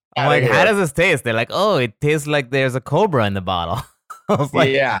 how does this taste? They're like, oh, it tastes like there's a cobra in the bottle. I was like,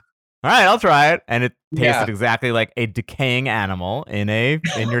 yeah. All right, I'll try it. And it tasted exactly like a decaying animal in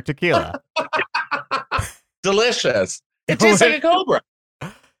your tequila. Delicious. It tastes like a cobra.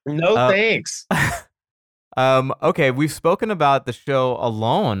 No thanks. Okay, we've spoken about the show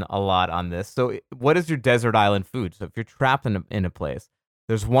Alone a lot on this. So what is your desert island food? So if you're trapped in a place,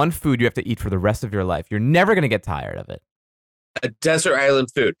 there's one food you have to eat for the rest of your life. You're never going to get tired of it. A desert island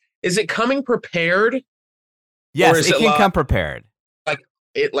food. Is it coming prepared? Yes, it can come prepared.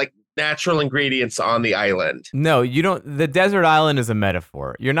 Like natural ingredients on the island. No, you don't. The desert island is a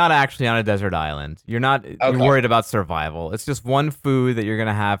metaphor. You're not actually on a desert island. You're not You're worried about survival. It's just one food that you're going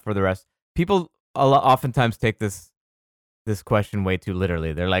to have for the rest. People oftentimes take this question way too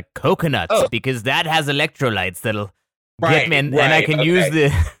literally. They're like, coconuts, because that has electrolytes that'll get me, and I can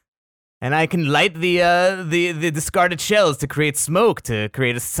use and I can light the discarded shells to create smoke, to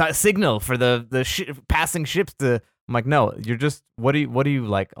create a signal for the passing ships to. I'm like, no, you're just, what do you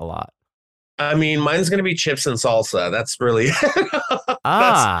like a lot? I mean, mine's going to be chips and salsa. That's really,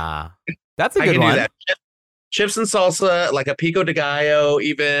 that's a good one. Do that. Chips and salsa, like a pico de gallo,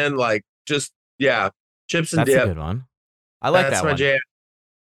 even like just, chips and that's dip. That's a good one. I like that one. Jam.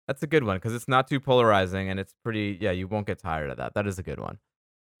 That's a good one because it's not too polarizing and it's pretty, you won't get tired of that. That is a good one.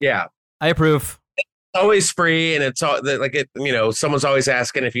 Yeah. I approve. It's always free and it's all like it, you know, someone's always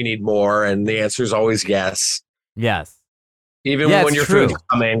asking if you need more and the answer is always yes. Yes. Even when your food's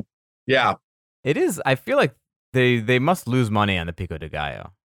coming. Yeah. It is. I feel like they must lose money on the pico de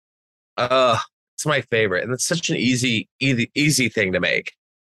gallo. It's my favorite. And it's such an easy thing to make.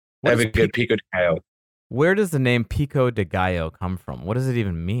 Have a good pico de gallo. Where does the name pico de gallo come from? What does it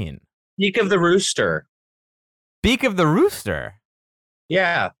even mean? Beak of the rooster. Beak of the rooster?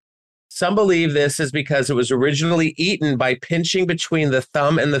 Yeah. Some believe this is because it was originally eaten by pinching between the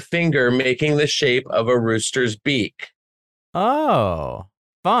thumb and the finger, making the shape of a rooster's beak. Oh,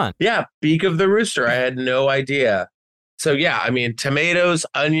 fun. Yeah, beak of the rooster. I had no idea. So, I mean, tomatoes,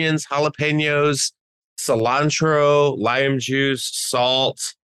 onions, jalapenos, cilantro, lime juice,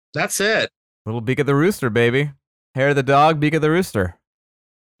 salt. That's it. Little beak of the rooster, baby. Hair of the dog, beak of the rooster.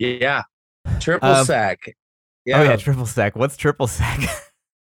 Yeah. Triple sec. Yeah. Oh yeah, triple sec. What's triple sec?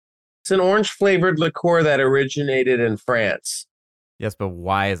 It's an orange flavored liqueur that originated in France. Yes, but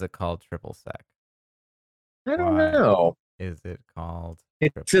why is it called triple sec? I don't know. Is it called?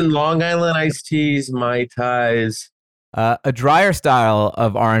 It's in Long Island iced teas, Mai Tais. A drier style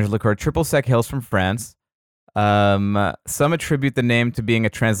of orange liqueur, triple sec, hails from France. Some attribute the name to being a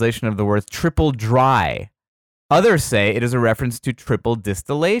translation of the words triple dry. Others say it is a reference to triple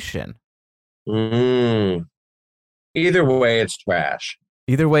distillation. Either way, it's trash.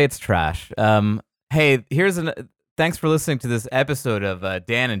 Either way, it's trash. Hey, thanks for listening to this episode of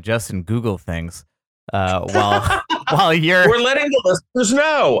Dan and Justin Google things. While we're letting the listeners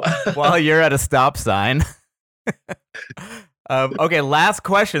know while you're at a stop sign. Okay, last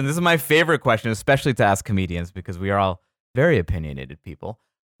question. This is my favorite question, especially to ask comedians because we are all very opinionated people.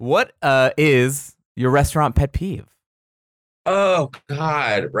 What is your restaurant pet peeve? Oh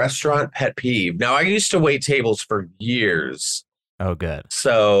God, restaurant pet peeve. Now I used to wait tables for years. Oh, good.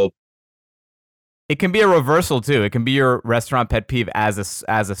 So it can be a reversal too. It can be your restaurant pet peeve as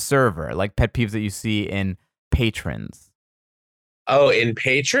a server, like pet peeves that you see in patrons. Oh, in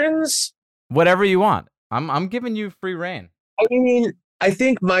patrons? Whatever you want. I'm giving you free reign. I mean,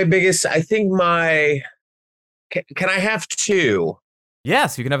 can I have two?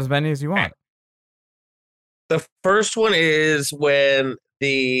 Yes, you can have as many as you want. The first one is when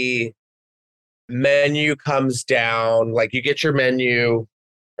the menu comes down, like you get your menu,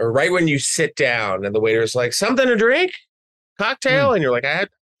 or right when you sit down, and the waiter's like, something to drink? Cocktail? And you're like, I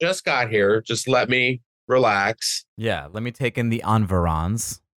just got here. Just let me relax. Yeah, let me take in the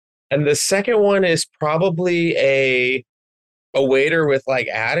environs. And the second one is probably a waiter with like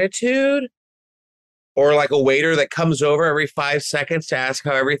attitude, or like a waiter that comes over every 5 seconds to ask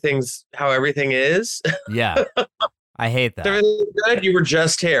how everything is. Yeah. I hate that. Everything good? You were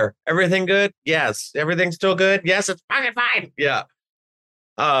just here. Everything good? Yes. Everything's still good? Yes, it's fucking fine. Yeah.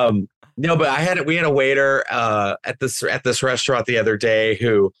 No, but we had a waiter at this restaurant the other day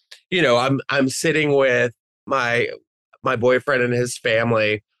who, you know, I'm sitting with my boyfriend and his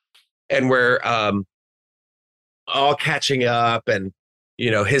family, and we're all catching up, and you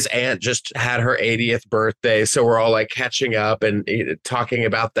know, his aunt just had her 80th birthday, so we're all like catching up and talking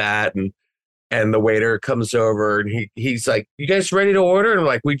about that, and the waiter comes over and he's like, "You guys ready to order?" And I'm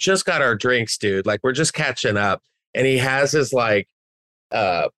like, "We just got our drinks, dude. Like, we're just catching up." And he has his like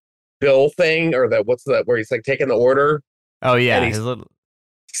bill thing, or where he's like taking the order. Oh yeah, and he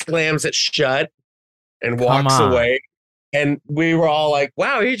slams it shut and walks away. And we were all like,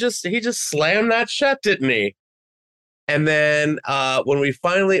 "Wow, he just slammed that shut, didn't he?" And then when we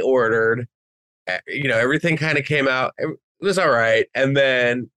finally ordered, you know, everything kind of came out. It was all right. And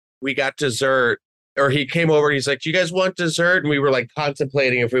then we got dessert, or he came over and he's like, "Do you guys want dessert?" And we were like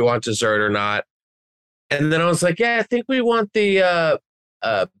contemplating if we want dessert or not. And then I was like, "Yeah, I think we want the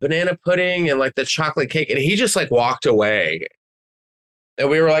banana pudding and like the chocolate cake." And he just like walked away. And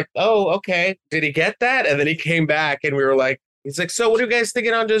we were like, "Oh, okay. Did he get that?" And then he came back and we were like, he's like, "So what are you guys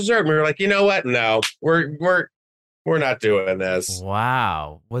thinking on dessert?" And we were like, "You know what? No, we're not doing this."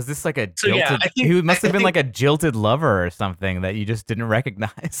 Wow. Was this like a jilted? He must have been like a jilted lover or something that you just didn't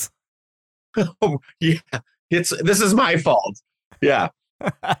recognize. Oh, yeah. This is my fault. Yeah.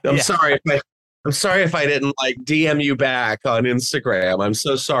 I'm sorry if I didn't like DM you back on Instagram. I'm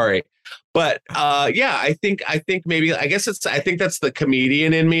so sorry. But yeah, I think maybe I think that's the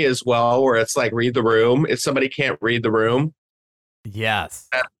comedian in me as well, where it's like read the room. If somebody can't read the room. Yes.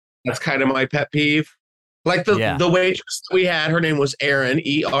 That's kind of my pet peeve. Like the waitress we had, her name was Erin,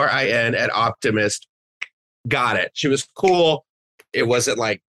 ERIN, at Optimist. Got it. She was cool. It wasn't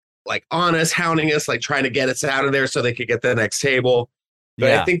like on us, hounding us, like trying to get us out of there so they could get the next table.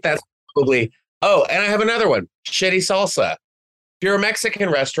 But I think that's probably. Oh, and I have another one. Shitty salsa. If you're a Mexican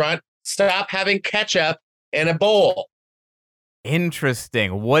restaurant, stop having ketchup in a bowl.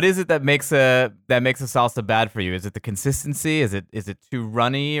 Interesting. What is it that makes a salsa bad for you? Is it the consistency? Is it too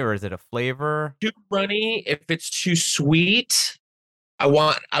runny, or is it a flavor? Too runny. If it's too sweet, I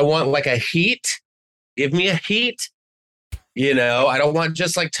want like a heat. Give me a heat. You know, I don't want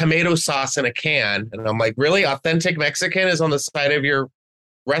just like tomato sauce in a can. And I'm like, really? Authentic Mexican is on the side of your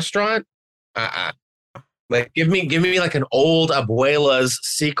restaurant? Like, give me like an old abuela's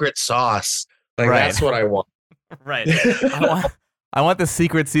secret sauce. Like, that's what I want. Right. I want the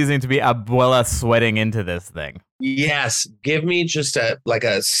secret seasoning to be abuela sweating into this thing. Yes. Give me just a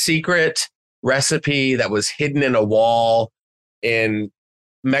secret recipe that was hidden in a wall in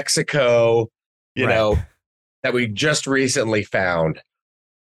Mexico, you know, that we just recently found.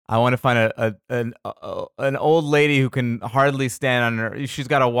 I want to find an old lady who can hardly stand on her. She's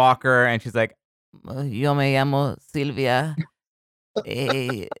got a walker, and she's like, "Yo me llamo Silvia.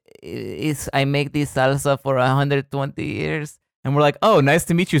 I make this salsa for 120 years." And we're like, "Oh, nice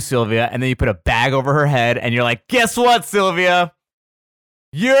to meet you, Sylvia." And then you put a bag over her head, and you're like, "Guess what, Sylvia?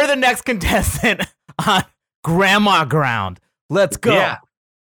 You're the next contestant on Grandma Ground. Let's go." Yeah.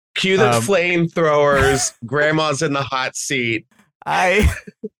 Cue the flamethrowers. Grandma's in the hot seat. Can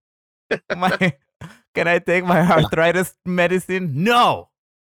I take my arthritis medicine? No,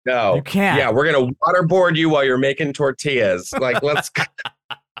 you can't. Yeah, we're gonna waterboard you while you're making tortillas. Like, let's go.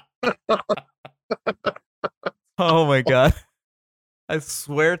 Oh my God. I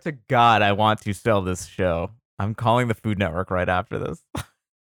swear to God, I want to sell this show. I'm calling the Food Network right after this.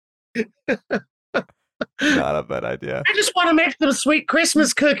 Not a bad idea. I just want to make some sweet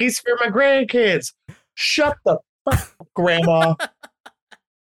Christmas cookies for my grandkids. Shut the fuck up, Grandma.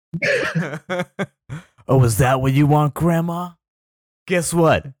 Oh, is that what you want, Grandma? Guess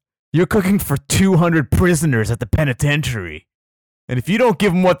what? You're cooking for 200 prisoners at the penitentiary. And if you don't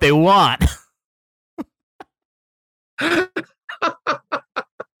give them what they want...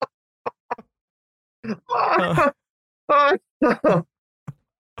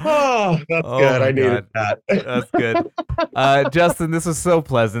 Oh, that's good. I needed that. That's good. Justin, this was so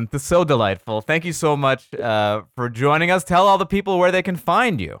pleasant. This is so delightful. Thank you so much for joining us. Tell all the people where they can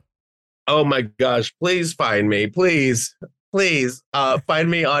find you. Oh my gosh, please find me. Please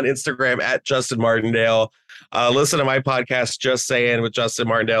find me on Instagram at Justin Martindale. Listen to my podcast, Just Saying with Justin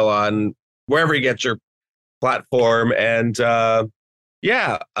Martindale on wherever you get your platform. And I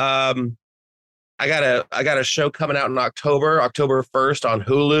got a show coming out in October 1st on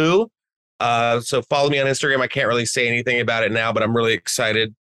Hulu. So follow me on Instagram. I can't really say anything about it now, but I'm really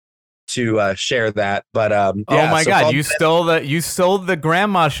excited to share that. But oh my God, you sold the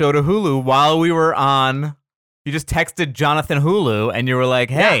Grandma show to Hulu while we were on. You just texted Jonathan Hulu and you were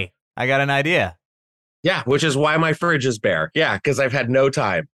like, "Hey, I got an idea." Yeah, which is why my fridge is bare. Yeah, because I've had no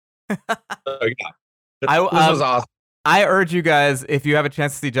time. So, this was awesome. I urge you guys, if you have a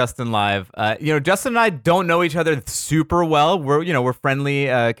chance to see Justin live, Justin and I don't know each other super well. We're friendly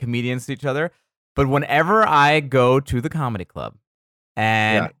comedians to each other. But whenever I go to the comedy club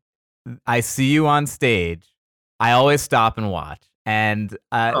and I see you on stage, I always stop and watch. And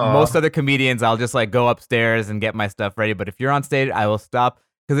most other comedians, I'll just like go upstairs and get my stuff ready. But if you're on stage, I will stop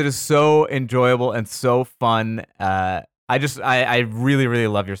because it is so enjoyable and so fun. I really, really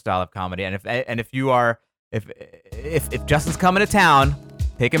love your style of comedy. And if you are... If Justin's coming to town,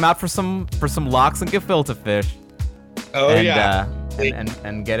 take him out for some lox and gefilte fish. Oh,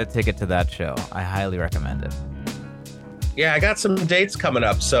 and get a ticket to that show. I highly recommend it. Yeah, I got some dates coming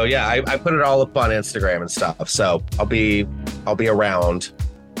up. So yeah, I put it all up on Instagram and stuff. So I'll be around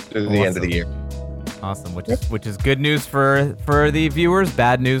through the end of the year. Awesome, which is good news for the viewers,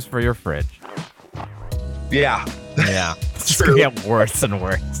 bad news for your fridge. Yeah. Yeah. It's gonna get worse and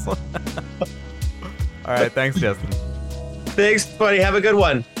worse. All right, thanks, Justin. Thanks, buddy. Have a good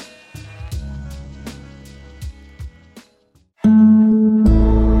one.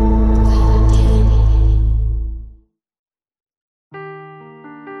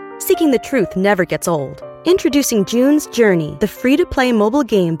 Seeking the truth never gets old. Introducing June's Journey, the free-to-play mobile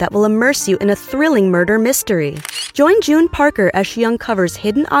game that will immerse you in a thrilling murder mystery. Join June Parker as she uncovers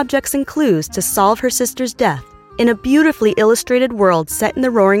hidden objects and clues to solve her sister's death in a beautifully illustrated world set in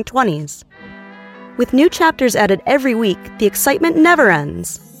the Roaring '20s. With new chapters added every week, the excitement never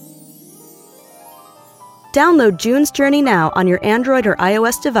ends. Download June's Journey now on your Android or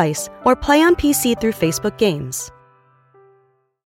iOS device, or play on PC through Facebook Games.